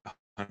that.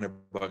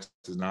 $100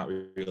 is not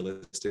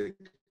realistic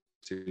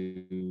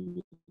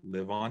to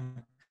live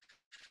on.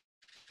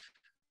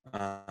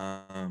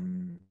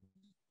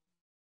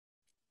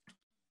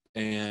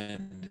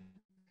 And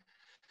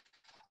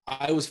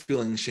I was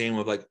feeling shame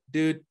of like,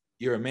 dude,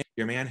 you're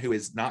a man who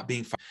is not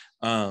being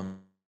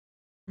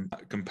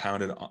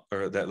compounded,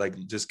 or that like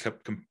just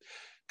kept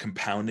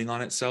compounding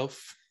on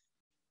itself.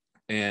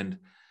 And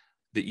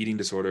the eating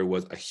disorder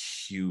was a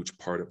huge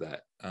part of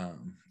that.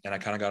 And I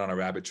kind of got on a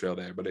rabbit trail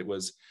there, but it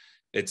was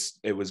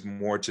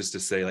more just to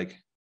say like,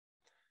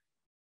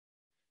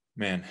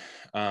 man,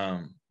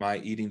 my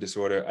eating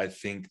disorder, I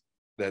think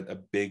that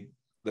the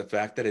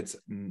fact that it's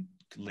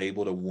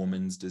labeled a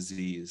woman's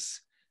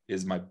disease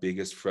is my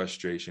biggest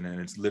frustration.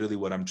 And it's literally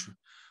what I'm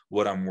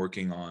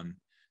working on.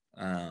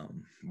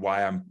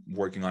 Why I'm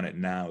working on it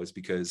now is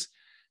because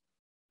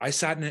I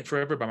sat in it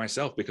forever by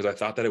myself because I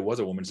thought that it was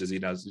a woman's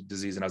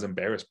disease and I was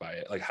embarrassed by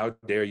it. Like, how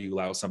dare you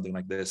allow something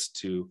like this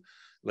to,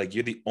 like,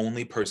 you're the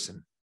only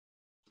person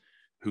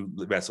who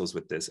wrestles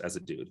with this as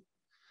a dude.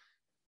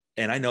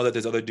 And I know that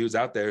there's other guys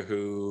out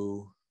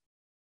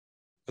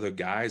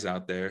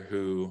there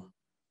who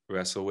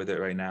wrestle with it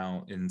right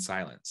now in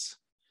silence.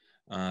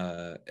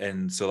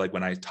 And so like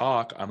when I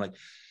talk, I'm like,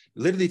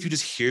 literally, if you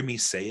just hear me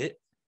say it,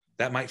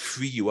 that might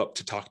free you up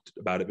to talk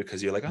about it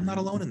because you're like, I'm not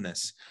alone in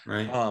this.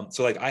 Right.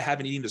 So like I have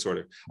an eating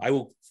disorder. I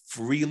will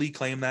freely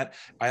claim that.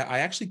 I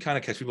actually kind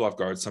of catch people off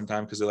guard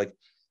sometimes because they're like,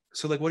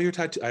 so like, what are your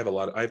tattoos? I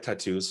have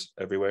tattoos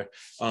everywhere.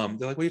 They're like,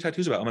 what are your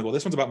tattoos about? I'm like, well,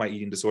 this one's about my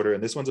eating disorder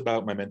and this one's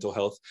about my mental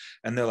health.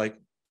 And they're like,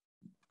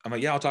 I'm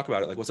like, yeah, I'll talk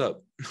about it. Like, what's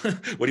up? What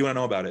do you want to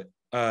know about it?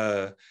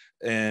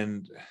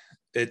 And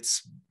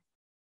it's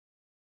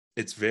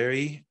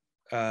very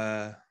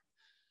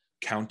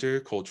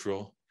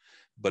countercultural,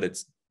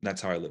 but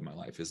that's how I live my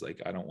life, is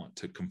like, I don't want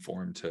to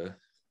conform to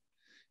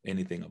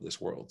anything of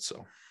this world.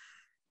 So,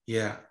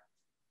 yeah.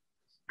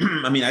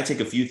 I mean, I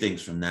take a few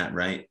things from that,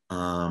 right?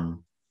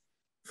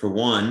 For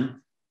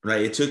one,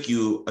 right, it took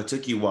you a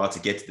while to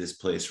get to this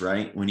place,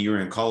 right? When you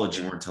were in college,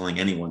 you weren't telling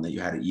anyone that you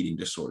had an eating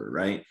disorder,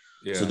 right?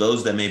 Yeah. So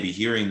those that may be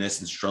hearing this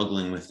and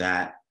struggling with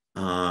that,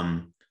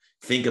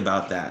 think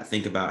about that.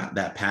 Think about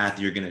that path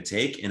you're going to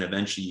take, and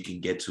eventually you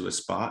can get to a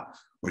spot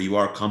where you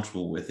are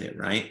comfortable with it,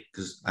 right?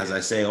 Because as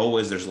I say,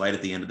 always there's light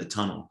at the end of the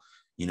tunnel.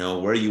 You know,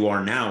 where you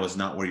are now is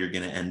not where you're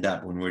going to end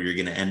up. When where you're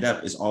going to end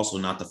up is also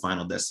not the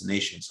final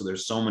destination. So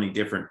there's so many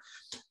different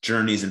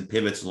journeys and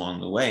pivots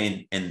along the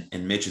way. And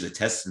Mitch is a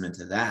testament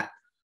to that,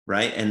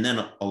 right? And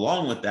then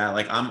along with that,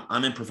 like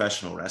I'm in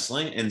professional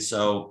wrestling. And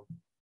so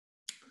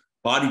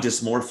body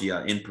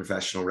dysmorphia in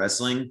professional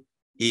wrestling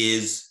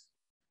is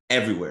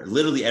everywhere.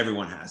 Literally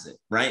everyone has it,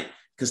 right?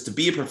 Because to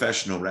be a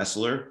professional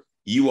wrestler,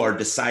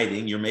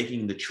 you're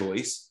making the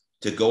choice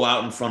to go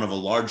out in front of a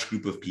large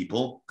group of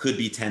people, could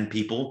be 10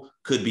 people,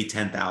 could be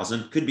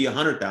 10,000, could be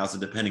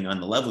 100,000, depending on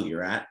the level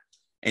you're at.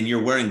 And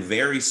you're wearing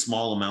very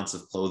small amounts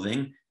of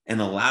clothing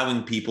and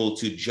allowing people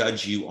to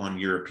judge you on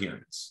your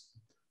appearance,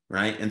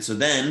 right? And so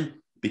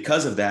then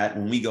because of that,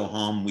 when we go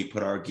home, we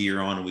put our gear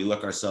on and we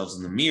look ourselves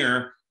in the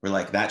mirror, we're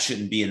like, that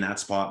shouldn't be in that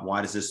spot.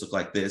 Why does this look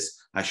like this?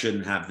 I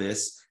shouldn't have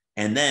this.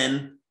 And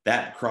then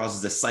that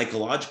causes a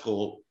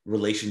psychological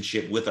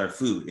relationship with our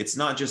food. It's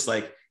not just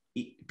like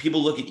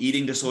people look at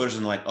eating disorders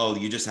and like, oh,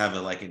 you just have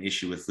an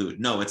issue with food.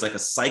 No, it's like a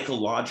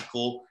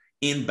psychological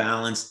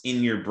imbalance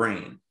in your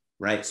brain,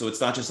 right? So it's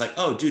not just like,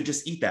 oh, dude,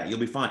 just eat that. You'll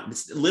be fine.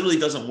 It literally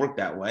doesn't work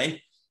that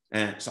way.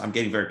 And so I'm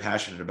getting very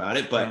passionate about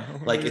it, but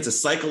like it's a I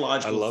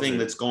psychological love thing it.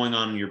 that's going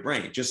on in your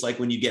brain. Just like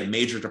when you get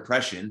major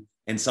depression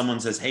and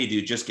someone says, "Hey,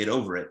 dude, just get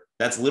over it."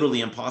 That's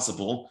literally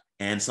impossible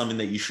and something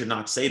that you should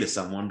not say to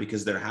someone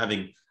because they're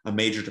having a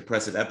major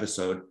depressive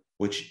episode,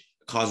 which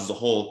causes a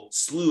whole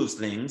slew of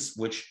things,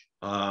 which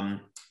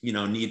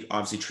need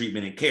obviously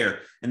treatment and care.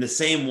 In the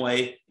same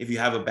way, if you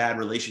have a bad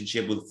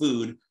relationship with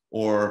food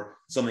or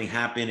something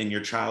happened in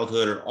your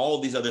childhood or all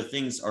these other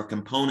things are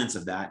components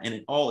of that, and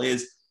it all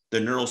is the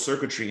neural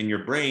circuitry in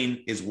your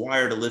brain is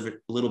wired a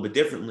little bit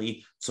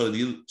differently. So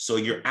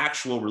your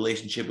actual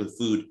relationship with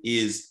food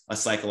is a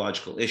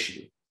psychological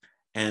issue.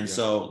 And Yeah.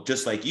 so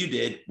just like you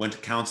did, went to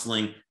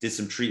counseling, did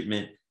some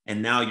treatment,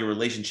 and now your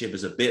relationship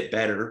is a bit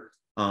better.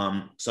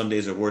 Some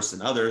days are worse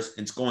than others.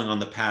 And it's going on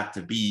the path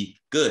to be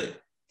good,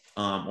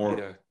 or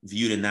Yeah.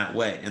 viewed in that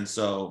way. And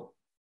so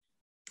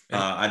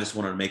And I just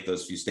wanted to make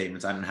those few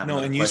statements. I didn't have no,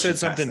 another and question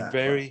past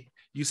that.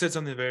 you said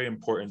something very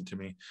important to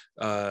me.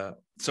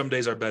 Some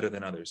days are better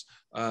than others.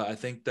 I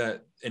think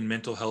that in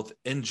mental health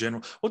in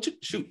general, well,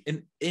 shoot,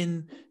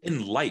 in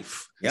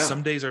life, Yeah.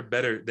 some days are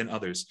better than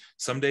others.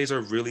 Some days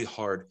are really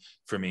hard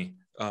for me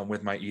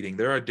with my eating.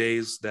 There are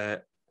days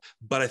that,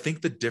 but I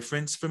think the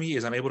difference for me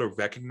is I'm able to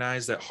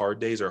recognize that hard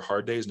days are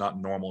hard days, not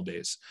normal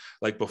days.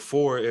 Like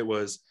before, it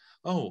was,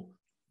 oh,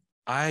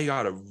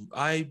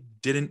 I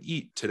didn't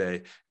eat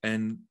today,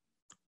 and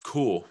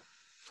cool.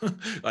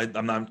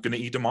 I'm not going to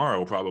eat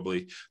tomorrow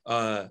probably.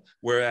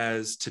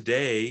 Whereas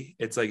today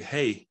it's like,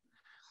 hey,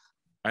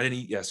 I didn't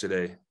eat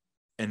yesterday,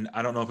 and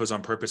I don't know if it was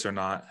on purpose or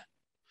not.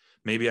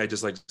 Maybe I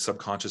just like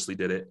subconsciously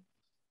did it.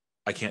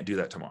 I can't do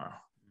that tomorrow.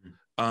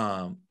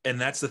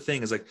 And that's the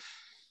thing is like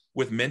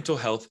with mental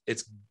health,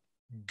 it's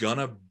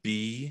gonna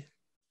be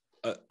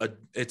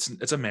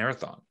it's a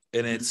marathon,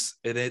 and it's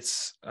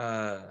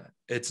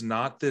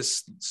not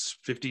this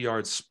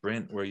 50-yard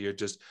sprint where you're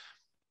just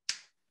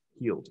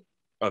healed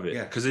of it,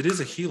 because it is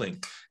a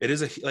healing. It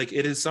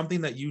is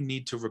something that you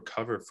need to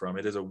recover from.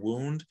 It is a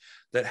wound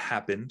that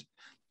happened.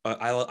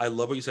 I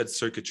love what you said,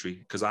 circuitry,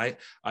 because I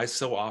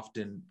so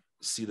often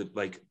see that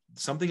like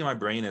something in my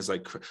brain is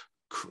like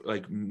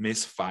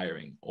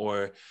misfiring,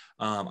 or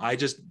I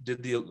just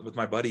did with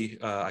my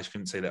buddy. I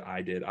shouldn't say that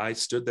I did. I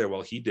stood there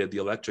while he did the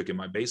electric in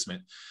my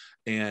basement,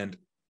 and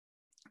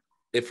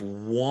if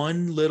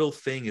one little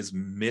thing is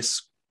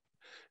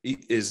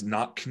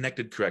not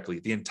connected correctly,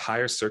 the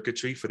entire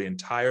circuitry for the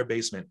entire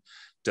basement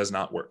does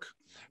not work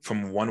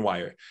from one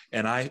wire.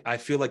 And I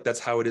feel like that's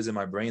how it is in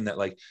my brain, that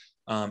like,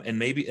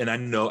 and I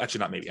know, actually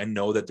not maybe, I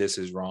know that this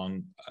is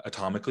wrong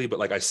atomically, but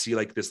like I see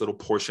like this little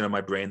portion of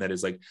my brain that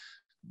is like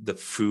the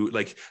food,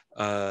 like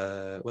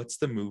what's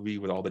the movie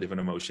with all the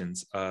different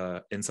emotions?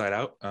 Inside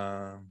Out.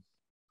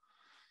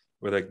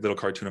 Or like little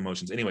cartoon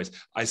emotions. Anyways,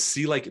 I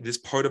see like this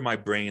part of my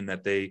brain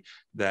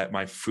that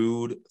my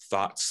food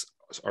thoughts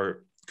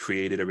are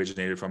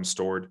originated from,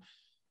 stored.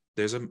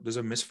 There's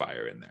a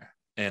misfire in there,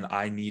 and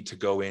I need to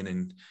go in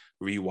and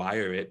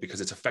rewire it,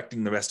 because it's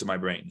affecting the rest of my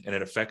brain, and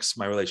it affects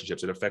my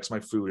relationships, it affects my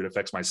food, it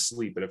affects my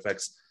sleep, it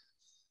affects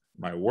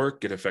my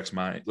work, it affects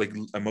my like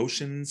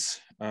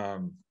emotions.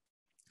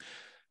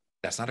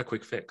 That's not a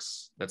quick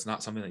fix. That's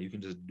not something that you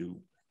can just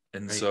do.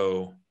 And right.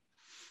 So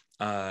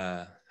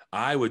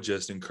I would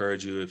just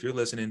encourage you, if you're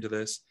listening to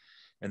this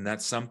and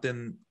that's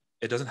something,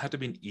 it doesn't have to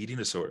be an eating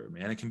disorder,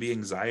 man. It can be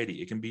anxiety.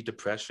 It can be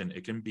depression.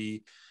 It can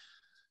be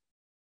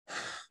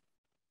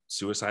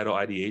suicidal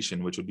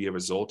ideation, which would be a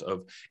result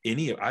of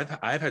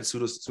I've had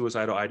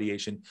suicidal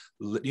ideation.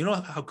 You know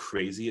how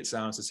crazy it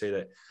sounds to say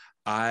that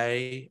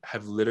I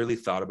have literally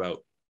thought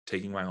about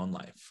taking my own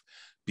life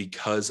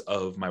because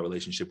of my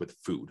relationship with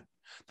food.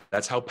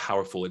 That's how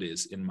powerful it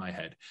is in my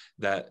head,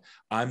 that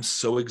I'm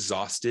so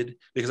exhausted,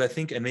 because I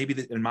think, and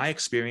maybe in my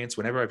experience,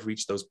 whenever I've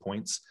reached those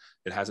points,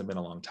 it hasn't been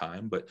a long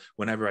time, but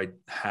whenever I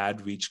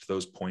had reached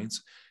those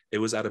points, it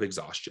was out of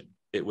exhaustion.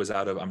 It was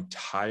out of, I'm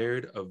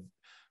tired of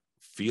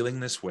feeling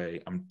this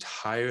way. I'm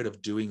tired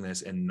of doing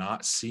this and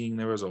not seeing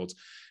the results.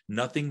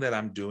 Nothing that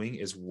I'm doing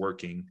is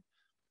working.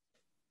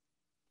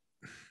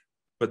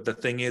 But the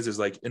thing is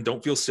like, and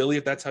don't feel silly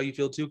if that's how you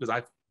feel too, because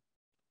I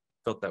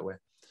felt that way.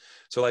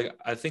 So like,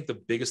 I think the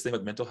biggest thing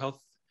with mental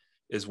health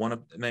is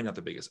maybe not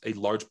the biggest, a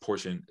large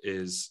portion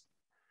is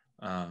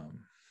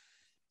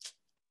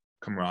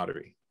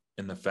camaraderie,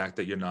 and the fact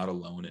that you're not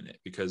alone in it.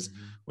 Because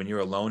when you're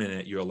alone in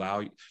it,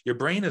 your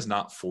brain is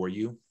not for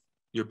you.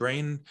 Your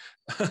brain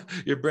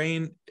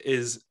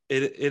is,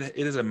 it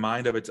is a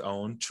mind of its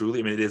own, truly.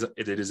 I mean,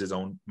 it is its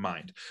own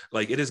mind.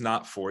 Like, it is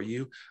not for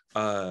you.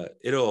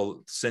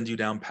 It'll send you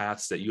down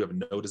paths that you have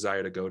no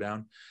desire to go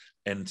down,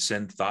 and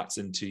send thoughts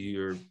into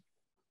your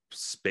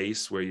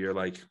space where you're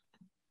like,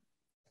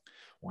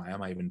 why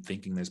am I even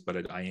thinking this?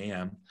 But I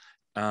am.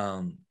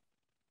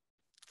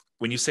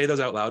 When you say those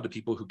out loud to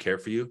people who care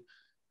for you,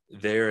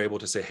 they're able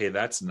to say, hey,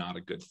 that's not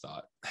a good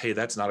thought. Hey,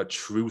 that's not a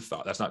true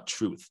thought. That's not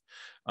truth.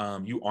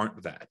 You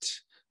aren't that.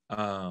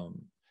 And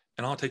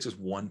all it takes is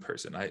one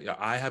person.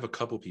 I have a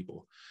couple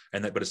people,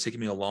 but it's taken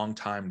me a long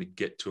time to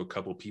get to a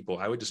couple people.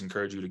 I would just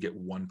encourage you to get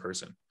one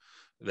person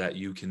that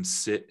you can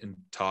sit and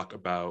talk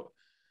about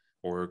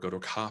or go to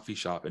a coffee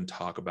shop and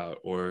talk about,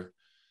 or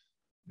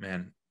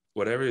man,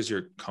 whatever is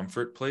your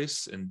comfort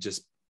place, and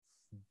just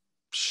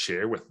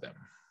share with them.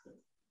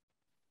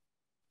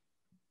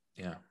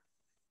 Yeah.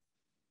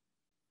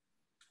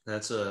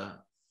 That's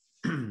a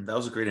that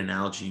was a great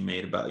analogy you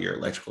made about your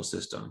electrical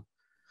system.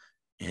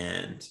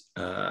 And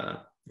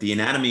the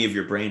anatomy of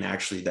your brain,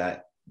 actually,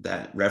 that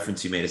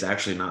reference you made is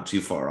actually not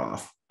too far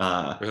off.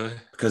 Really?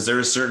 Because there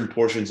are certain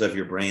portions of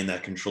your brain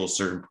that control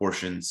certain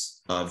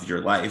portions of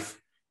your life.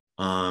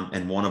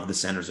 And one of the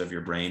centers of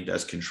your brain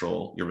does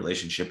control your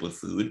relationship with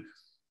food.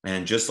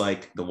 And just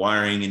like the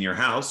wiring in your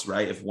house,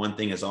 right? If one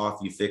thing is off,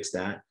 you fix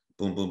that,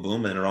 boom, boom,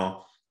 boom, and it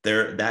all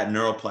there, that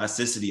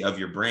neuroplasticity of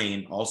your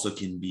brain also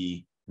can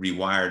be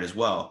rewired as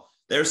well.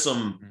 There's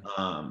some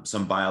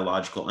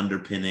biological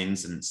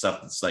underpinnings and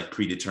stuff that's like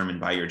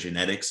predetermined by your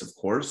genetics, of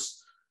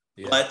course.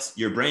 Yeah. But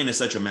your brain is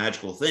such a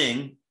magical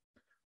thing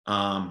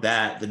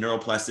that the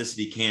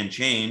neuroplasticity can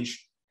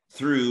change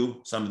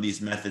through some of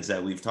these methods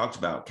that we've talked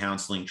about: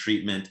 counseling,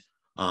 treatment,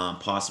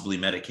 possibly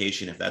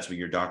medication, if that's what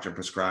your doctor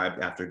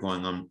prescribed after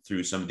going on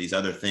through some of these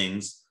other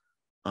things.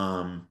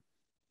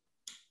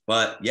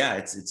 But yeah,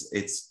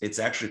 it's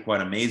actually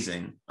quite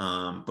amazing.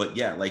 But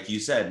yeah, like you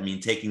said, I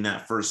mean, taking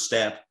that first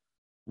step,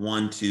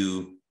 one,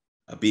 to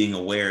being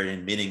aware and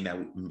admitting that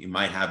you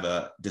might have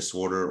a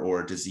disorder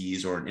or a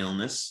disease or an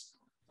illness,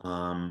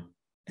 and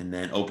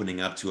then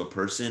opening up to a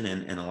person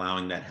and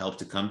allowing that help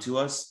to come to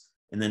us,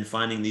 and then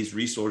finding these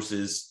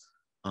resources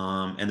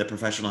and the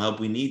professional help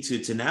we need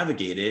to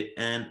navigate it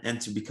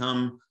and to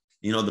become,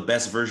 you know, the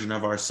best version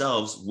of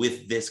ourselves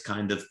with this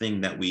kind of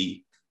thing that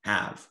we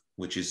have,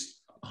 which is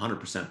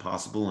 100%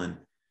 possible.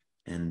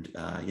 And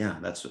yeah,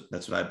 that's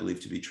what I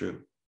believe to be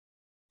true.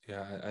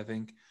 Yeah, I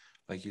think,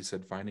 like you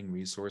said, finding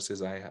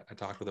resources. I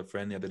talked with a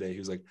friend the other day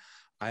who's like,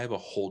 I have a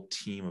whole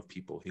team of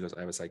people. He goes,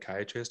 I have a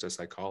psychiatrist, a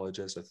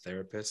psychologist, a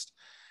therapist.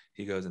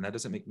 He goes, and that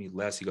doesn't make me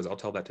less. He goes, I'll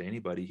tell that to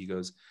anybody. He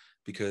goes,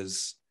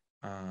 because,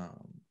 and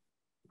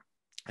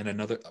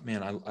another,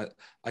 man,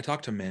 I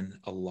talk to men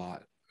a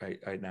lot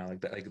right now,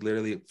 like that, like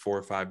literally 4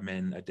 or 5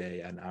 men a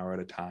day, an hour at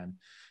a time,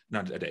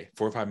 not a day,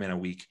 4 or 5 men a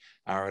week,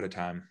 hour at a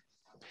time.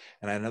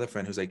 And I had another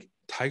friend who's like,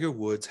 Tiger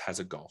Woods has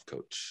a golf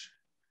coach.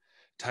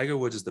 Tiger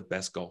Woods is the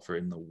best golfer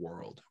in the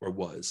world, or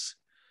was,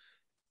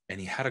 and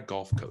he had a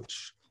golf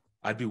coach.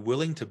 I'd be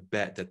willing to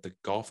bet that the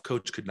golf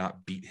coach could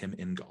not beat him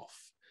in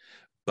golf,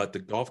 but the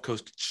golf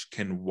coach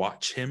can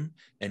watch him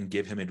and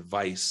give him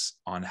advice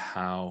on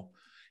how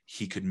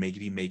he could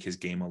maybe make his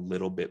game a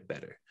little bit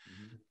better.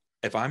 Mm-hmm.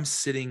 If I'm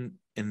sitting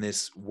in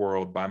this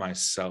world by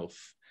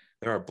myself,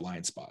 there are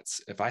blind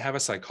spots. If I have a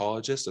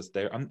psychologist that's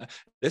there,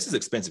 this is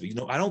expensive. You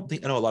know, I know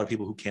a lot of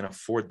people who can't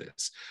afford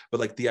this, but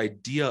like the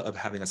idea of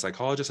having a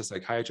psychologist, a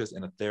psychiatrist,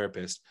 and a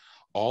therapist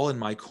all in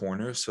my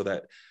corner, so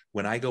that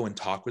when I go and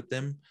talk with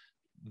them,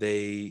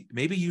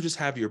 maybe you just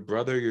have your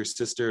brother, your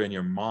sister, and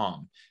your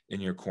mom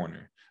in your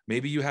corner.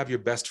 Maybe you have your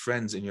best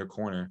friends in your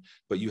corner,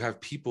 but you have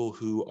people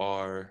who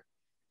are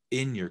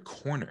in your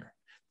corner.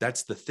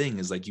 That's the thing,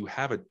 is like you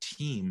have a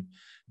team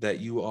that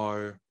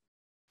you're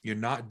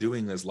not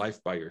doing this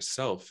life by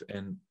yourself.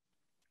 And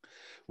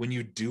when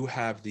you do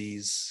have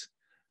these,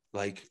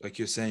 like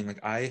you're saying,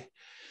 like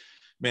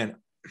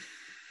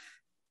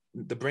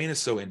the brain is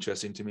so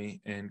interesting to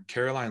me. And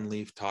Caroline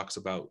Leaf talks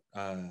about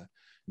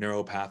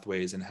neural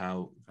pathways and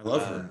how I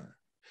love her.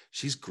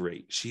 She's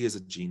great. She is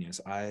a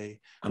genius. I'm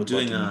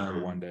doing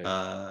her one day.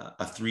 A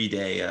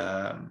 3-day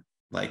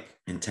like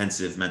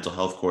intensive mental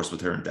health course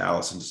with her in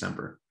Dallas in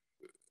December.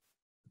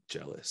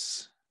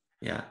 Jealous.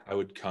 Yeah, I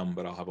would come,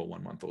 but I'll have a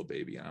 1-month-old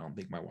baby, and I don't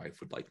think my wife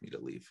would like me to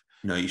leave.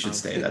 No, you should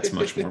stay. That's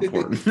much more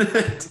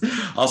important.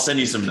 I'll send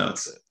you some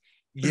notes.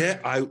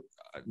 Yeah,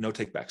 no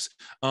takebacks.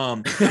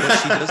 But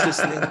she does this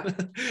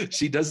thing.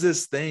 She does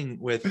this thing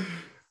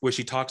where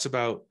she talks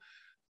about,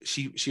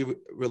 she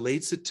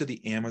relates it to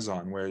the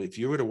Amazon, where if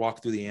you were to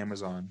walk through the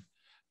Amazon,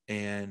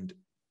 and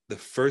the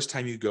first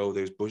time you go,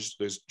 there's bush,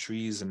 there's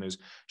trees, and there's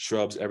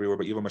shrubs everywhere,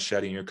 but you have a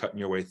machete and you're cutting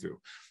your way through.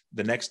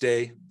 The next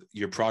day,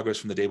 your progress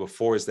from the day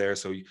before is there,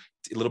 so a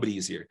little bit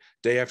easier.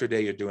 Day after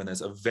day, you're doing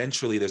this.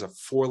 Eventually, there's a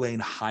 4-lane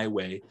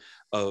highway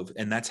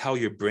and that's how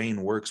your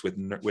brain works with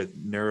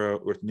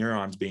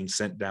neurons being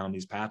sent down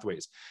these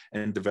pathways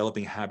and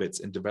developing habits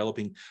and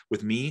developing.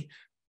 With me,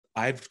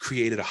 I've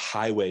created a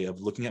highway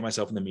of looking at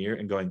myself in the mirror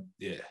and going,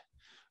 yeah,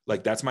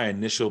 like that's my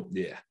initial,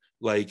 yeah,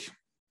 like,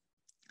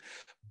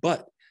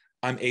 but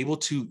I'm able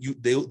to,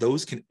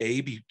 those can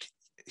be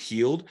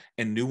healed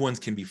and new ones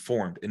can be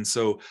formed. And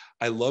so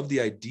I love the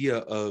idea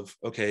of,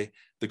 okay,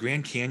 the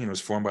Grand Canyon was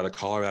formed by the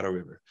Colorado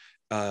River.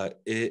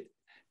 It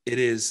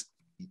is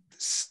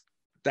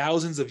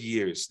thousands of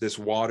years, this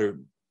water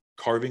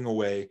carving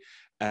away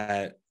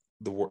at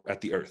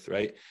the earth,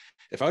 right?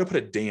 If I were to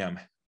put a dam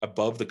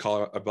above the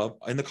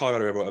Colorado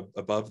River,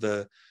 above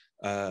the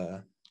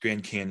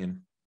Grand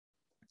Canyon,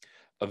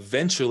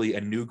 eventually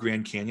a new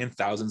Grand Canyon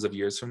thousands of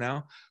years from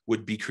now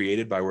would be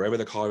created by wherever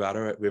the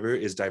Colorado River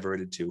is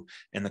diverted to,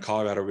 and the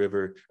Colorado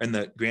River and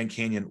the Grand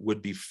Canyon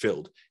would be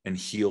filled and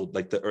healed,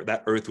 like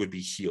that earth would be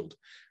healed.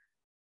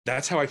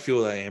 that's how I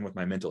feel I am with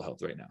my mental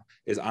health right now,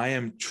 is I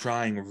am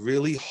trying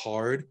really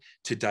hard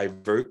to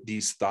divert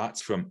these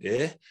thoughts from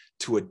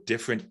to a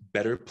different,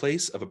 better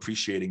place of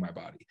appreciating my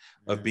body,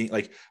 of being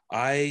like,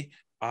 I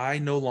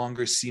no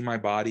longer see my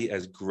body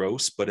as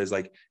gross, but as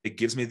like, it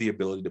gives me the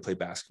ability to play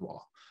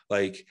basketball.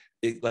 Like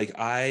it, like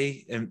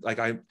I am like,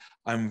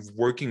 I'm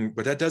working,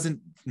 but that doesn't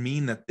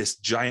mean that this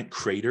giant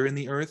crater in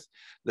the earth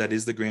that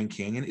is the Grand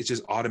Canyon is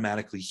just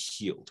automatically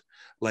healed.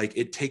 Like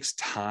it takes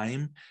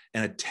time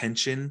and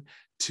attention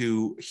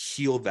to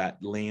heal that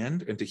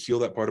land and to heal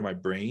that part of my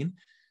brain.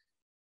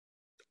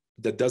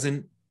 That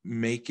doesn't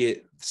make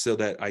it so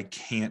that I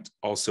can't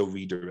also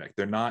redirect.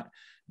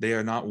 They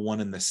are not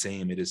one and the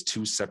same. It is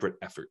two separate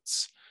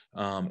efforts.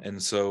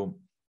 And so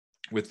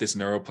with this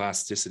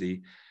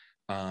neuroplasticity,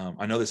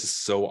 I know this is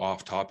so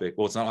off topic.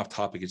 Well, it's not off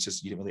topic. It's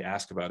just, you didn't really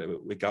ask about it,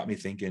 but it got me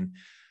thinking,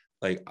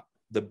 like,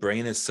 the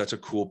brain is such a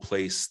cool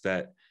place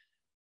that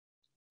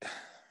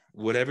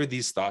whatever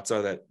these thoughts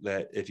are,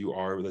 that if you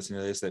are listening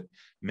to this, that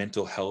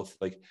mental health,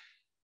 like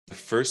the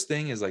first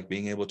thing is like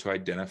being able to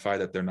identify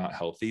that they're not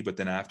healthy. But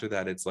then after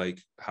that, it's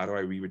like, how do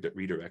I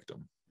redirect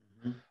them?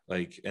 Mm-hmm.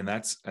 Like, and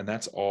that's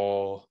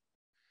all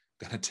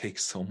gonna take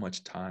so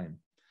much time.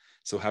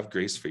 So have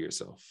grace for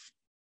yourself.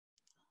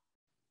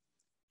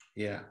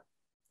 Yeah.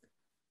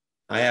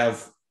 I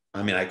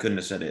mean, I couldn't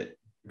have said it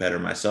better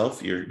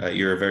myself. You're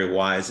a very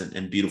wise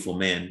and beautiful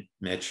man,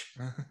 Mitch.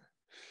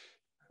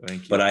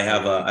 Thank you. But I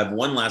have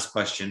one last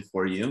question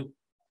for you.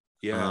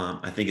 Yeah.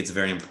 I think it's a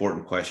very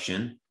important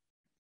question.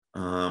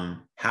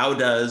 How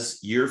does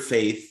your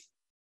faith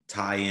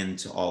tie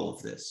into all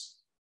of this?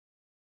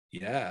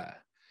 Yeah.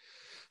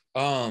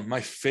 My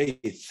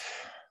faith.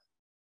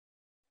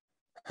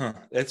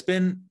 It's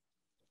been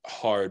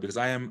hard because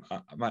I am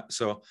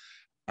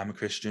I'm a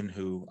Christian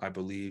who I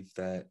believe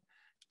that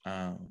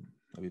I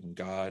believe in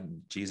God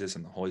and Jesus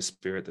and the Holy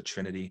Spirit, the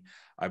Trinity.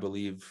 I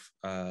believe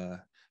and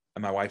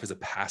my wife is a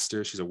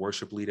pastor. She's a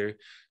worship leader.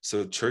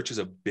 So church is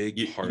a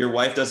big part. Your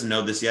wife doesn't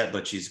know this yet,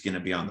 but she's going to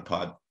be on the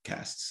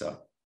podcast. So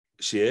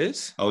she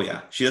is? Oh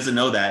yeah. She doesn't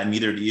know that, and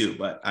neither do you,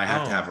 but I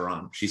have to have her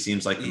on. She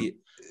seems like the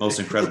most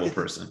incredible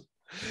person.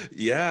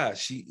 Yeah,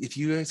 if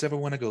you guys ever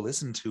want to go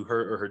listen to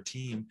her or her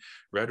team,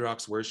 Red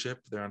Rocks Worship,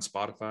 they're on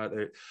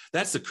Spotify.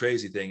 That's the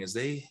crazy thing, is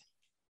they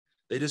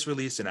just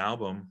released an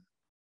album.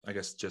 I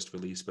guess just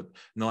released, but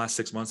in the last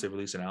 6 months they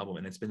released an album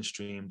and it's been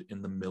streamed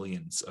in the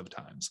millions of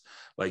times.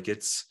 Like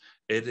it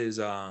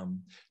is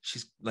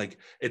she's like,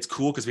 it's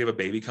cool because we have a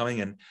baby coming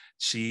and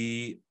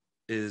she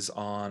is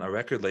on a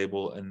record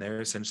label and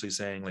they're essentially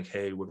saying like,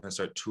 hey, we're going to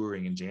start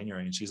touring in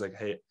January. And she's like,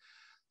 hey,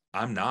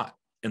 I'm not,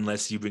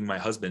 unless you bring my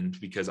husband,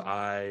 because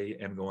I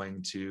am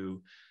going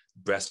to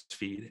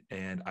breastfeed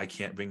and I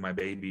can't bring my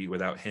baby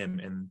without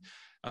him.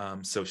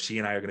 And so she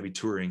and I are going to be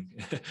touring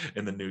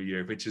in the new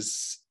year, which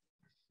is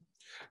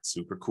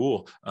super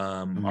cool.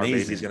 Our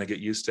baby's going to get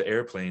used to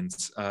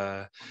airplanes.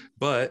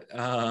 But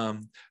I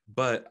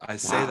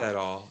say that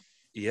all,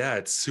 yeah,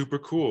 it's super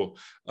cool.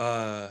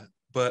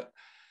 But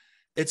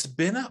it's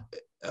been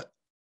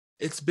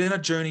a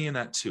journey in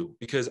that too,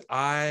 because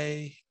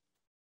I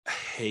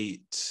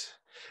hate,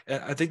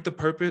 and I think the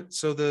purpose,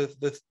 so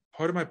the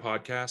part of my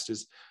podcast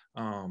is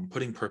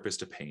putting purpose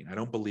to pain. I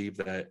don't believe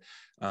that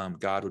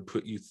God would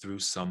put you through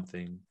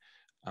something.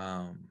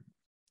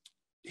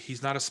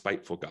 He's not a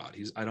spiteful God.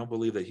 I don't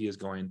believe that he is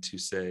going to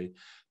say,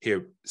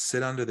 here,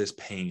 sit under this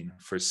pain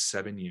for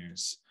 7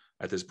 years.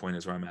 At this point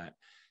is where I'm at,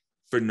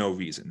 for no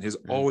reason. There's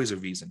always a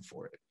reason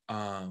for it.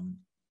 And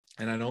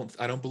I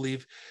don't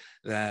believe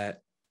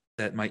that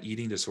my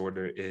eating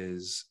disorder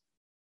is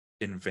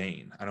in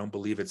vain. I don't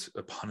believe it's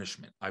a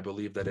punishment. I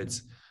believe that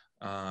it's,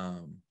 I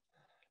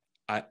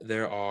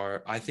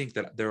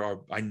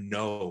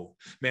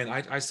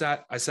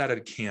sat at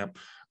a camp.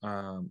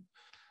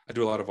 I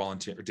did a lot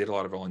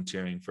of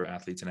volunteering for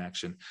Athletes in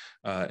Action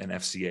and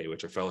FCA,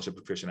 which are Fellowship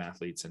of Christian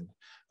Athletes. And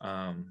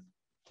I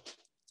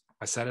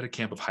sat at a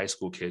camp of high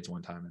school kids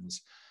one time and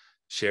was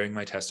sharing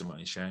my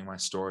testimony, sharing my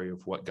story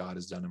of what God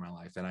has done in my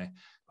life. And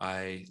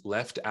I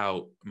left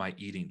out my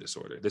eating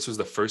disorder. This was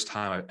the first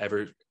time I've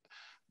ever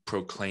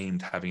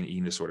proclaimed having an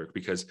eating disorder,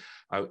 because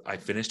I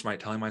finished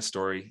telling my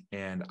story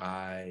and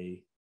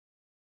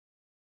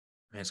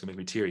it's gonna make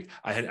me teary.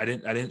 I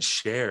didn't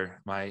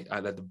share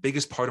the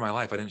biggest part of my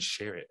life. I didn't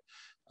share it.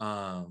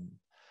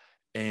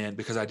 And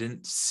because I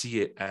didn't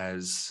see it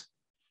as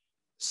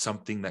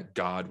something that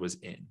God was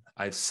in,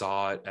 I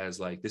saw it as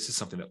like, this is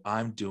something that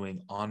I'm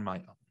doing on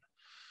my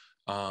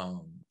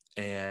own.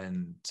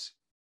 And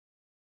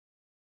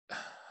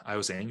I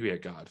was angry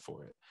at God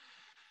for it.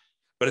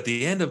 But at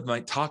the end of my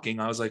talking,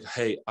 I was like,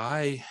 hey,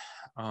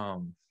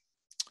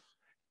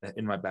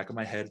 in my back of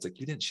my head, it's like,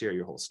 you didn't share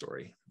your whole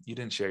story. You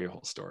didn't share your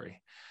whole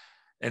story.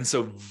 And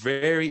so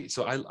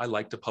I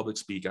like to public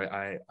speak.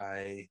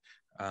 I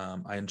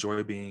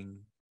enjoy being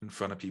in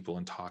front of people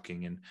and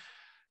talking, and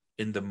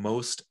in the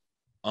most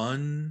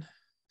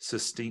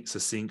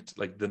succinct,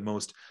 like the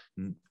most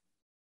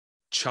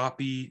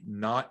choppy,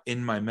 not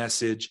in my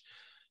message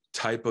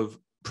type of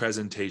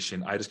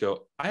presentation, I just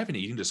go, I have an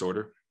eating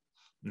disorder,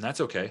 and that's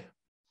okay.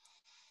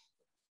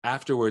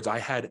 afterwards,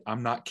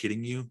 I'm not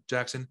kidding you,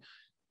 Jackson,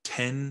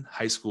 10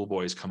 high school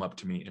boys come up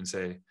to me and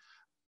say,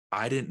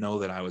 I didn't know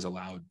that I was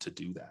allowed to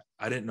do that.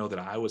 I didn't know that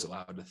I was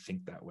allowed to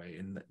think that way.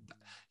 And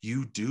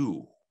you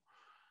do.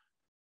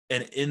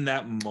 And in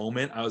that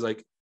moment, I was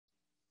like,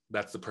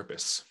 that's the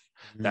purpose.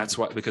 That's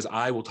why, because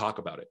I will talk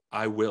about it.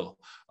 I will.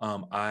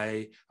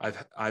 I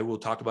will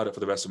talk about it for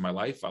the rest of my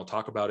life. I'll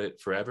talk about it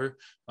forever.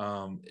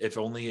 If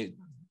only it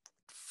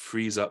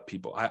frees up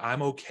people.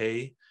 I'm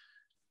okay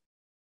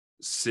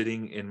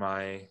sitting in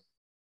my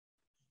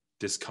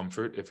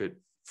discomfort if it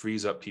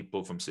frees up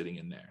people from sitting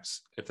in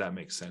theirs, if that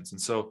makes sense.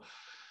 And so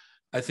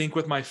I think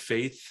with my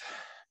faith,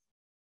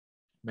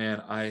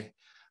 man, I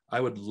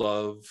would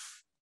love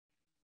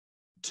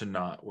to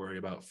not worry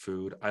about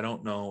food. I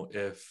don't know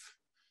if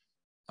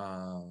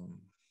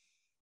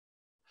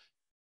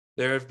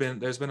there's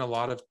been a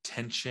lot of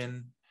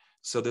tension.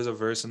 So there's a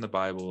verse in the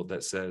Bible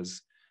that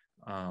says,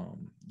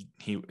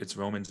 it's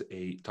Romans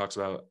 8, talks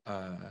about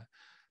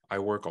I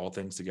work all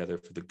things together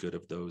for the good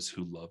of those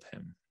who love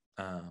him.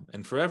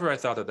 And forever I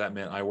thought that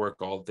meant I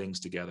work all things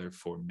together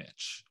for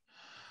Mitch,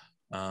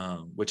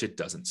 which it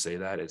doesn't say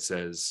that. It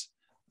says,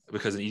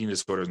 because an eating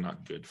disorder is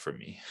not good for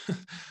me.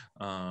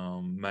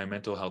 My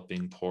mental health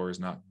being poor is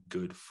not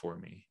good for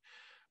me.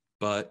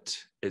 But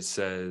it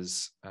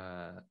says,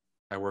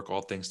 I work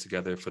all things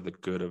together for the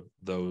good of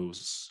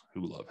those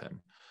who love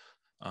him.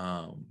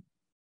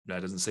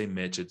 That doesn't say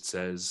Mitch, it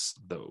says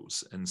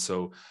those. And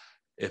so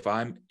if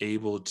I'm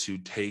able to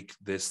take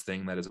this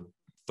thing that is a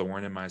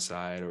thorn in my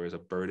side or is a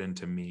burden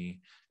to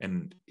me,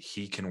 and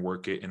he can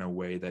work it in a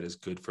way that is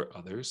good for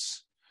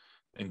others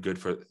and good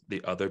for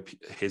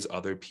his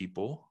other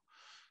people,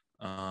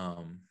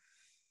 then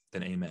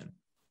amen.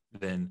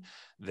 Then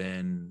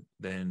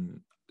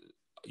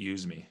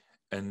use me.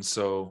 And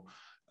so,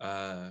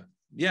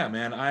 yeah,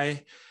 man,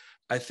 I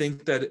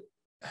think that,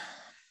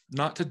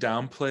 not to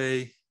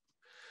downplay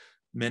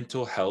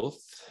mental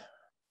health,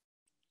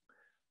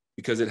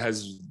 because it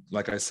has,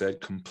 like I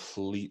said,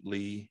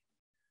 completely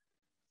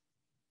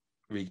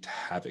wreaked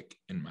havoc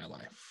in my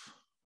life.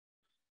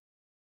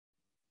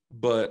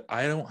 But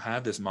I don't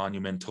have this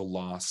monumental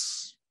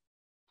loss.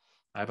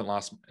 I haven't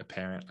lost a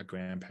parent, a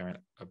grandparent,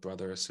 a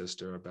brother, a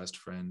sister, a best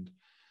friend.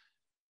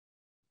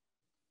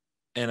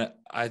 And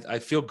I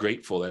feel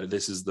grateful that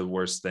this is the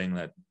worst thing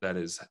that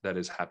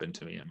has happened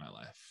to me in my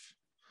life,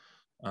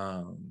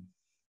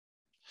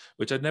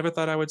 which I'd never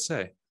thought I would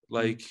say.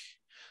 Like,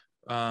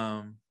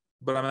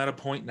 but I'm at a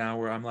point now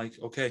where I'm like,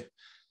 okay,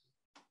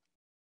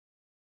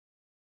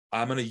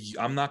 I'm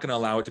not gonna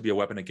allow it to be a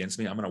weapon against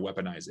me. I'm gonna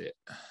weaponize it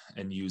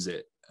and use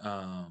it.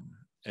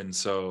 And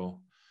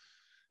so,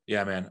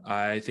 yeah, man,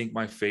 I think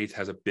my faith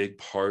has a big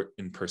part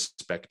in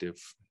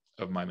perspective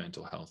of my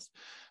mental health.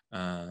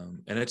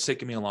 And it's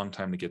taken me a long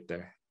time to get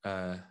there.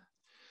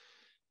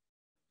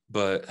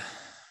 But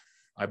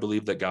I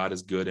believe that God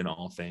is good in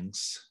all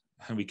things.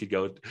 And we could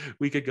go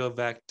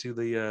back to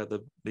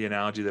the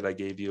analogy that I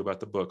gave you about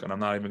the book. And I'm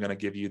not even going to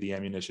give you the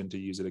ammunition to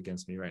use it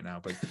against me right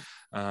now. But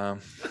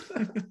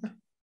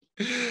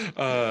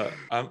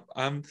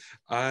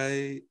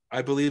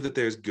I believe that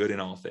there's good in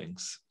all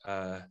things.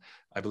 I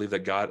believe that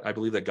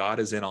God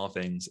is in all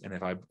things. And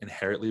if I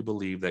inherently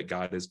believe that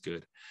God is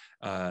good,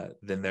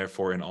 then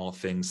therefore in all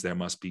things there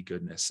must be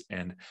goodness.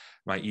 And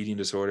my eating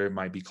disorder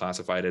might be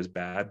classified as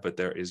bad, but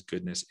there is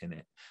goodness in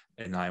it.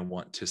 And I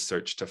want to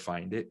search to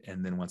find it.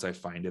 And then once I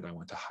find it, I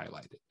want to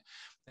highlight it.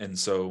 And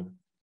so,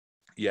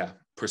 yeah,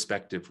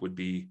 perspective would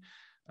be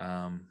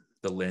the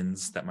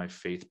lens that my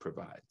faith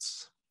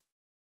provides.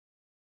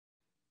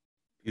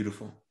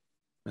 Beautiful.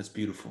 That's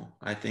beautiful.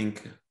 I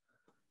think,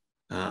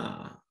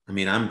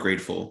 I'm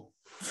grateful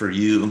for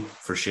you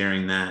for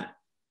sharing that.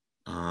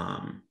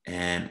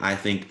 And I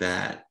think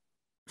that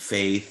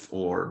faith,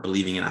 or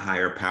believing in a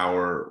higher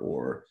power,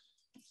 or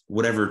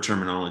whatever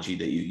terminology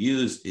that you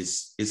use,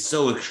 is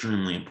so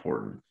extremely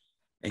important,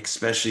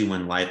 especially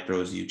when life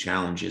throws you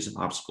challenges and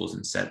obstacles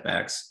and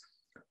setbacks.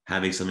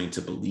 Having something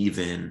to believe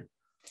in,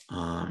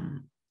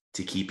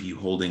 to keep you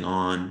holding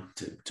on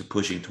to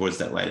pushing towards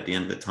that light at the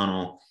end of the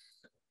tunnel,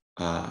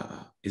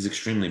 is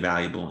extremely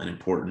valuable and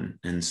important.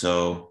 And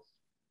so,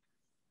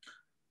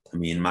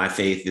 my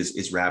faith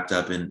is wrapped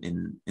up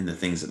in the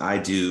things that I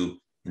do,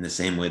 in the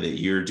same way that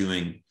you're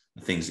doing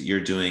the things that you're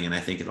doing. And I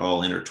think it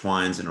all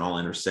intertwines and it all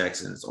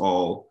intersects, and it's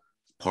all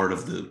part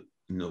of the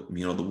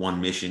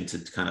one mission to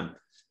kind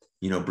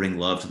of, bring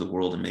love to the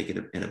world and make it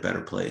in a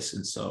better place.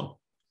 And so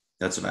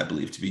that's what I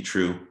believe to be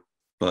true.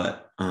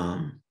 But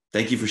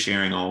thank you for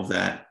sharing all of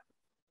that.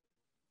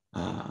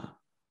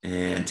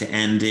 And to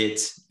end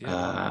it,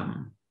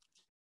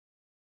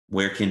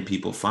 where can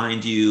people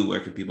find you? Where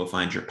can people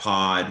find your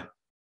pod?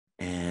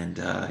 And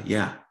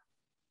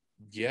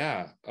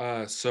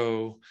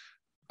so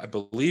I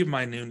believe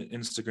my new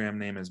Instagram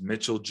name is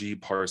Mitchell G.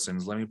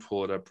 Parsons. Let me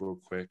pull it up real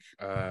quick.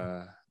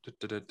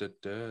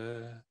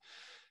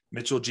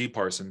 Mitchell G.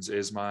 Parsons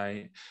is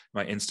my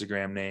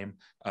Instagram name.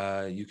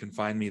 You can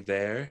find me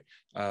there.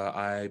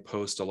 I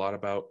post a lot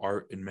about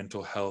art and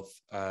mental health.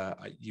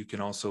 You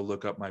can also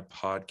look up my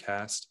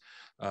podcast,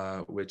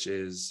 which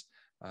is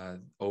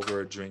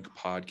Over a Drink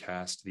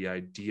Podcast. The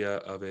idea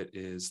of it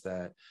is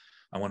that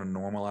I want to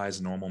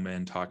normalize normal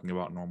men talking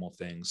about normal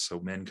things. So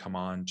men come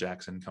on,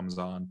 Jackson comes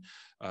on,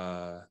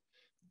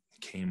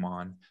 came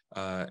on,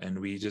 and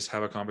we just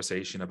have a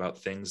conversation about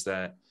things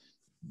that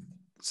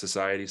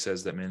society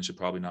says that men should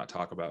probably not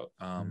talk about.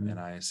 And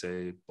I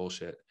say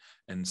bullshit.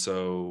 And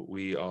so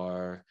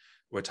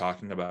we're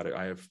talking about it.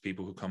 I have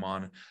people who come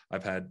on.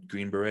 I've had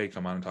Green Beret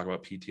come on and talk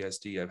about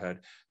PTSD. I've had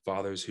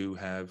fathers who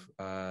have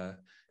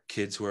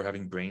kids who are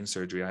having brain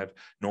surgery. I have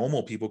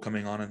normal people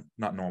coming on, and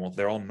not normal,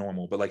 they're all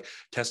normal, but like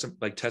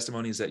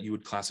testimonies that you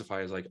would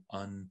classify as like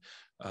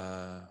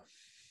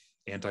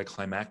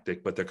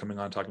anticlimactic, but they're coming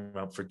on talking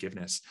about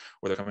forgiveness,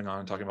 or they're coming on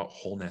and talking about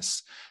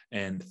wholeness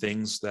and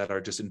things that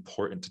are just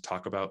important to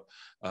talk about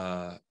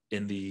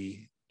in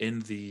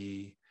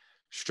the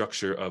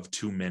structure of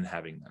two men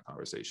having that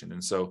conversation.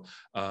 And so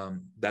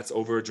that's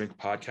Over a Drink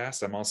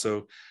Podcast. I'm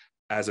also,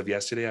 as of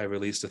yesterday, I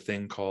released a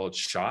thing called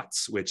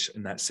Shots, which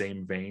in that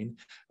same vein,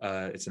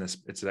 it's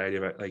an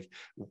idea about like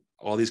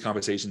all these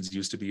conversations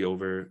used to be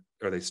over,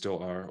 or they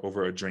still are,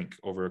 over a drink,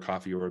 over a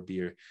coffee or a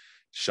beer.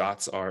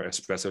 Shots are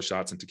espresso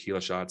shots and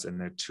tequila shots,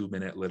 and they're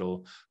 2-minute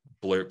little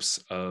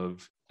blurps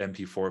of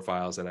MP4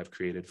 files that I've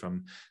created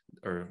from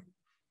or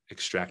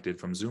extracted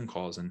from Zoom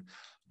calls. And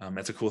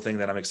that's a cool thing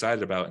that I'm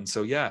excited about. And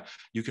so, yeah,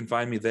 you can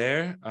find me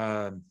there.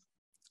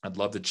 I'd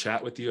love to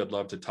chat with you. I'd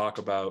love to talk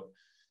about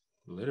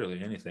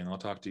literally anything. I'll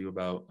talk to you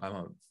about, I'm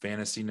a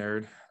fantasy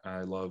nerd.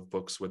 I love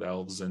books with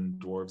elves and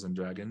dwarves and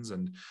dragons.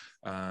 And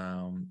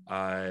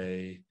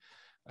I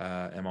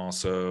am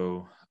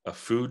also a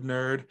food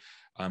nerd.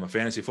 I'm a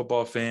fantasy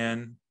football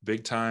fan,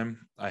 big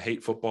time. I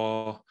hate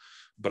football,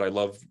 but I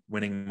love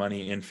winning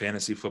money in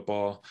fantasy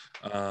football.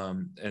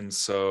 And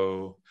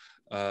so,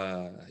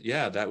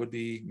 yeah, that would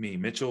be me,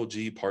 Mitchell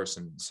G.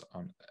 Parsons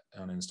on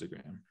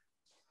Instagram.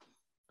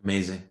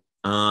 Amazing.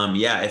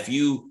 Yeah, if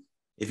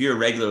you're a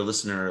regular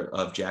listener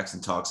of Jackson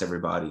Talks,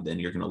 everybody, then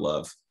you're gonna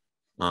love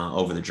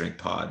Over the Drink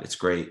Pod. It's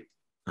great.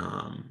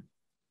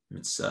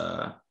 It's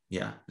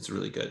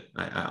really good.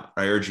 I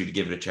urge you to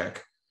give it a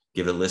check,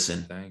 give it a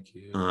listen. Thank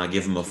you.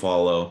 Give them a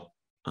follow.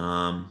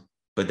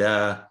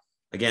 But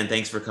again,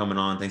 thanks for coming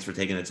on. Thanks for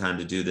taking the time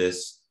to do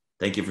this.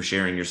 Thank you for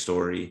sharing your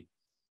story.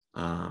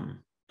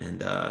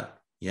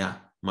 Yeah,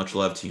 much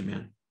love to you,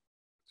 man.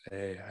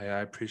 Hey, I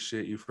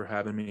appreciate you for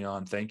having me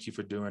on. Thank you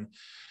for doing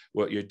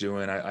what you're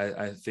doing.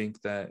 I think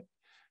that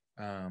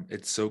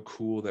it's so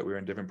cool that we're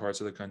in different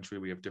parts of the country.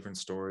 We have different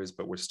stories,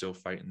 but we're still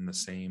fighting the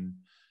same.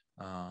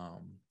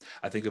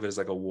 I think of it as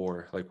like a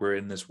war. Like we're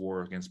in this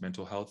war against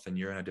mental health, and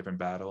you're in a different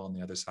battle on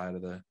the other side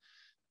of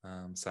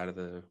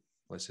the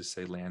let's just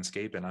say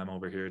landscape, and I'm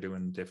over here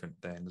doing different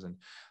things. And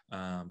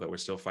but we're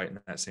still fighting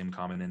that same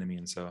common enemy.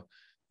 And so,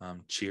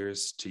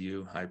 cheers to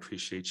you. I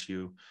appreciate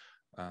you,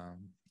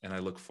 and I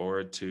look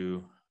forward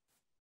to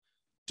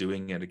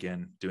doing it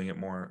again, doing it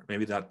more.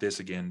 Maybe not this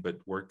again, but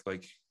work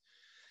like,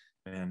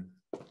 man,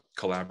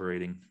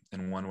 collaborating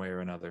in one way or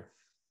another.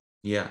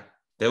 Yeah,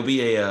 there'll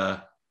be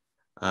a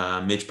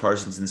Mitch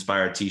Parsons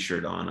inspired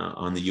T-shirt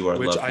on the You Are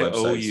Loved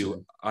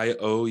website. I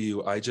owe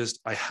you.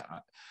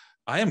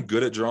 I am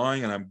good at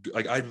drawing, and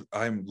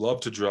I'm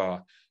love to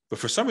draw, but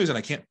for some reason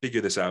I can't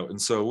figure this out.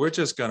 And so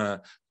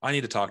I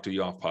need to talk to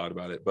you off pod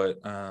about it. But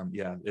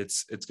yeah,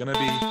 it's gonna be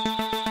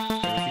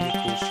a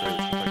cool shirt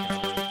if I can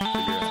ever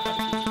figure out how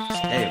to do it.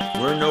 Hey,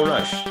 we're in no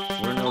rush.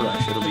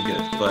 It'll be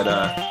good. But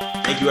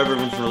thank you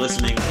everyone for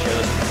listening. Share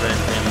this with a friend,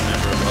 family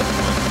member, loved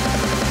one.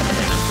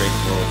 And I'm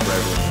grateful for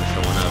everyone for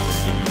showing up and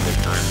giving me their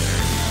time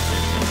there.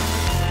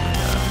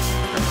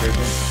 And have a great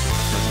day.